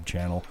YouTube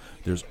channel.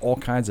 There's all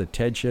kinds of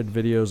Ted Shed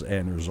videos,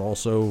 and there's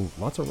also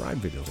lots of ride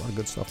videos, a lot of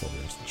good stuff over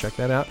there. So check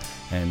that out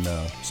and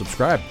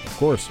subscribe, of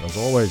course, as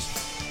always.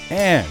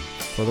 And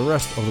for the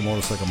rest of the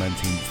Motorcycle Men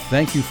team,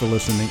 thank you for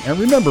listening. And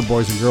remember,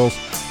 boys and girls,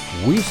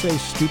 we say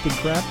stupid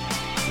crap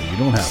so you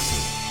don't have to.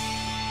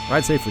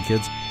 Ride safely,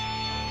 kids.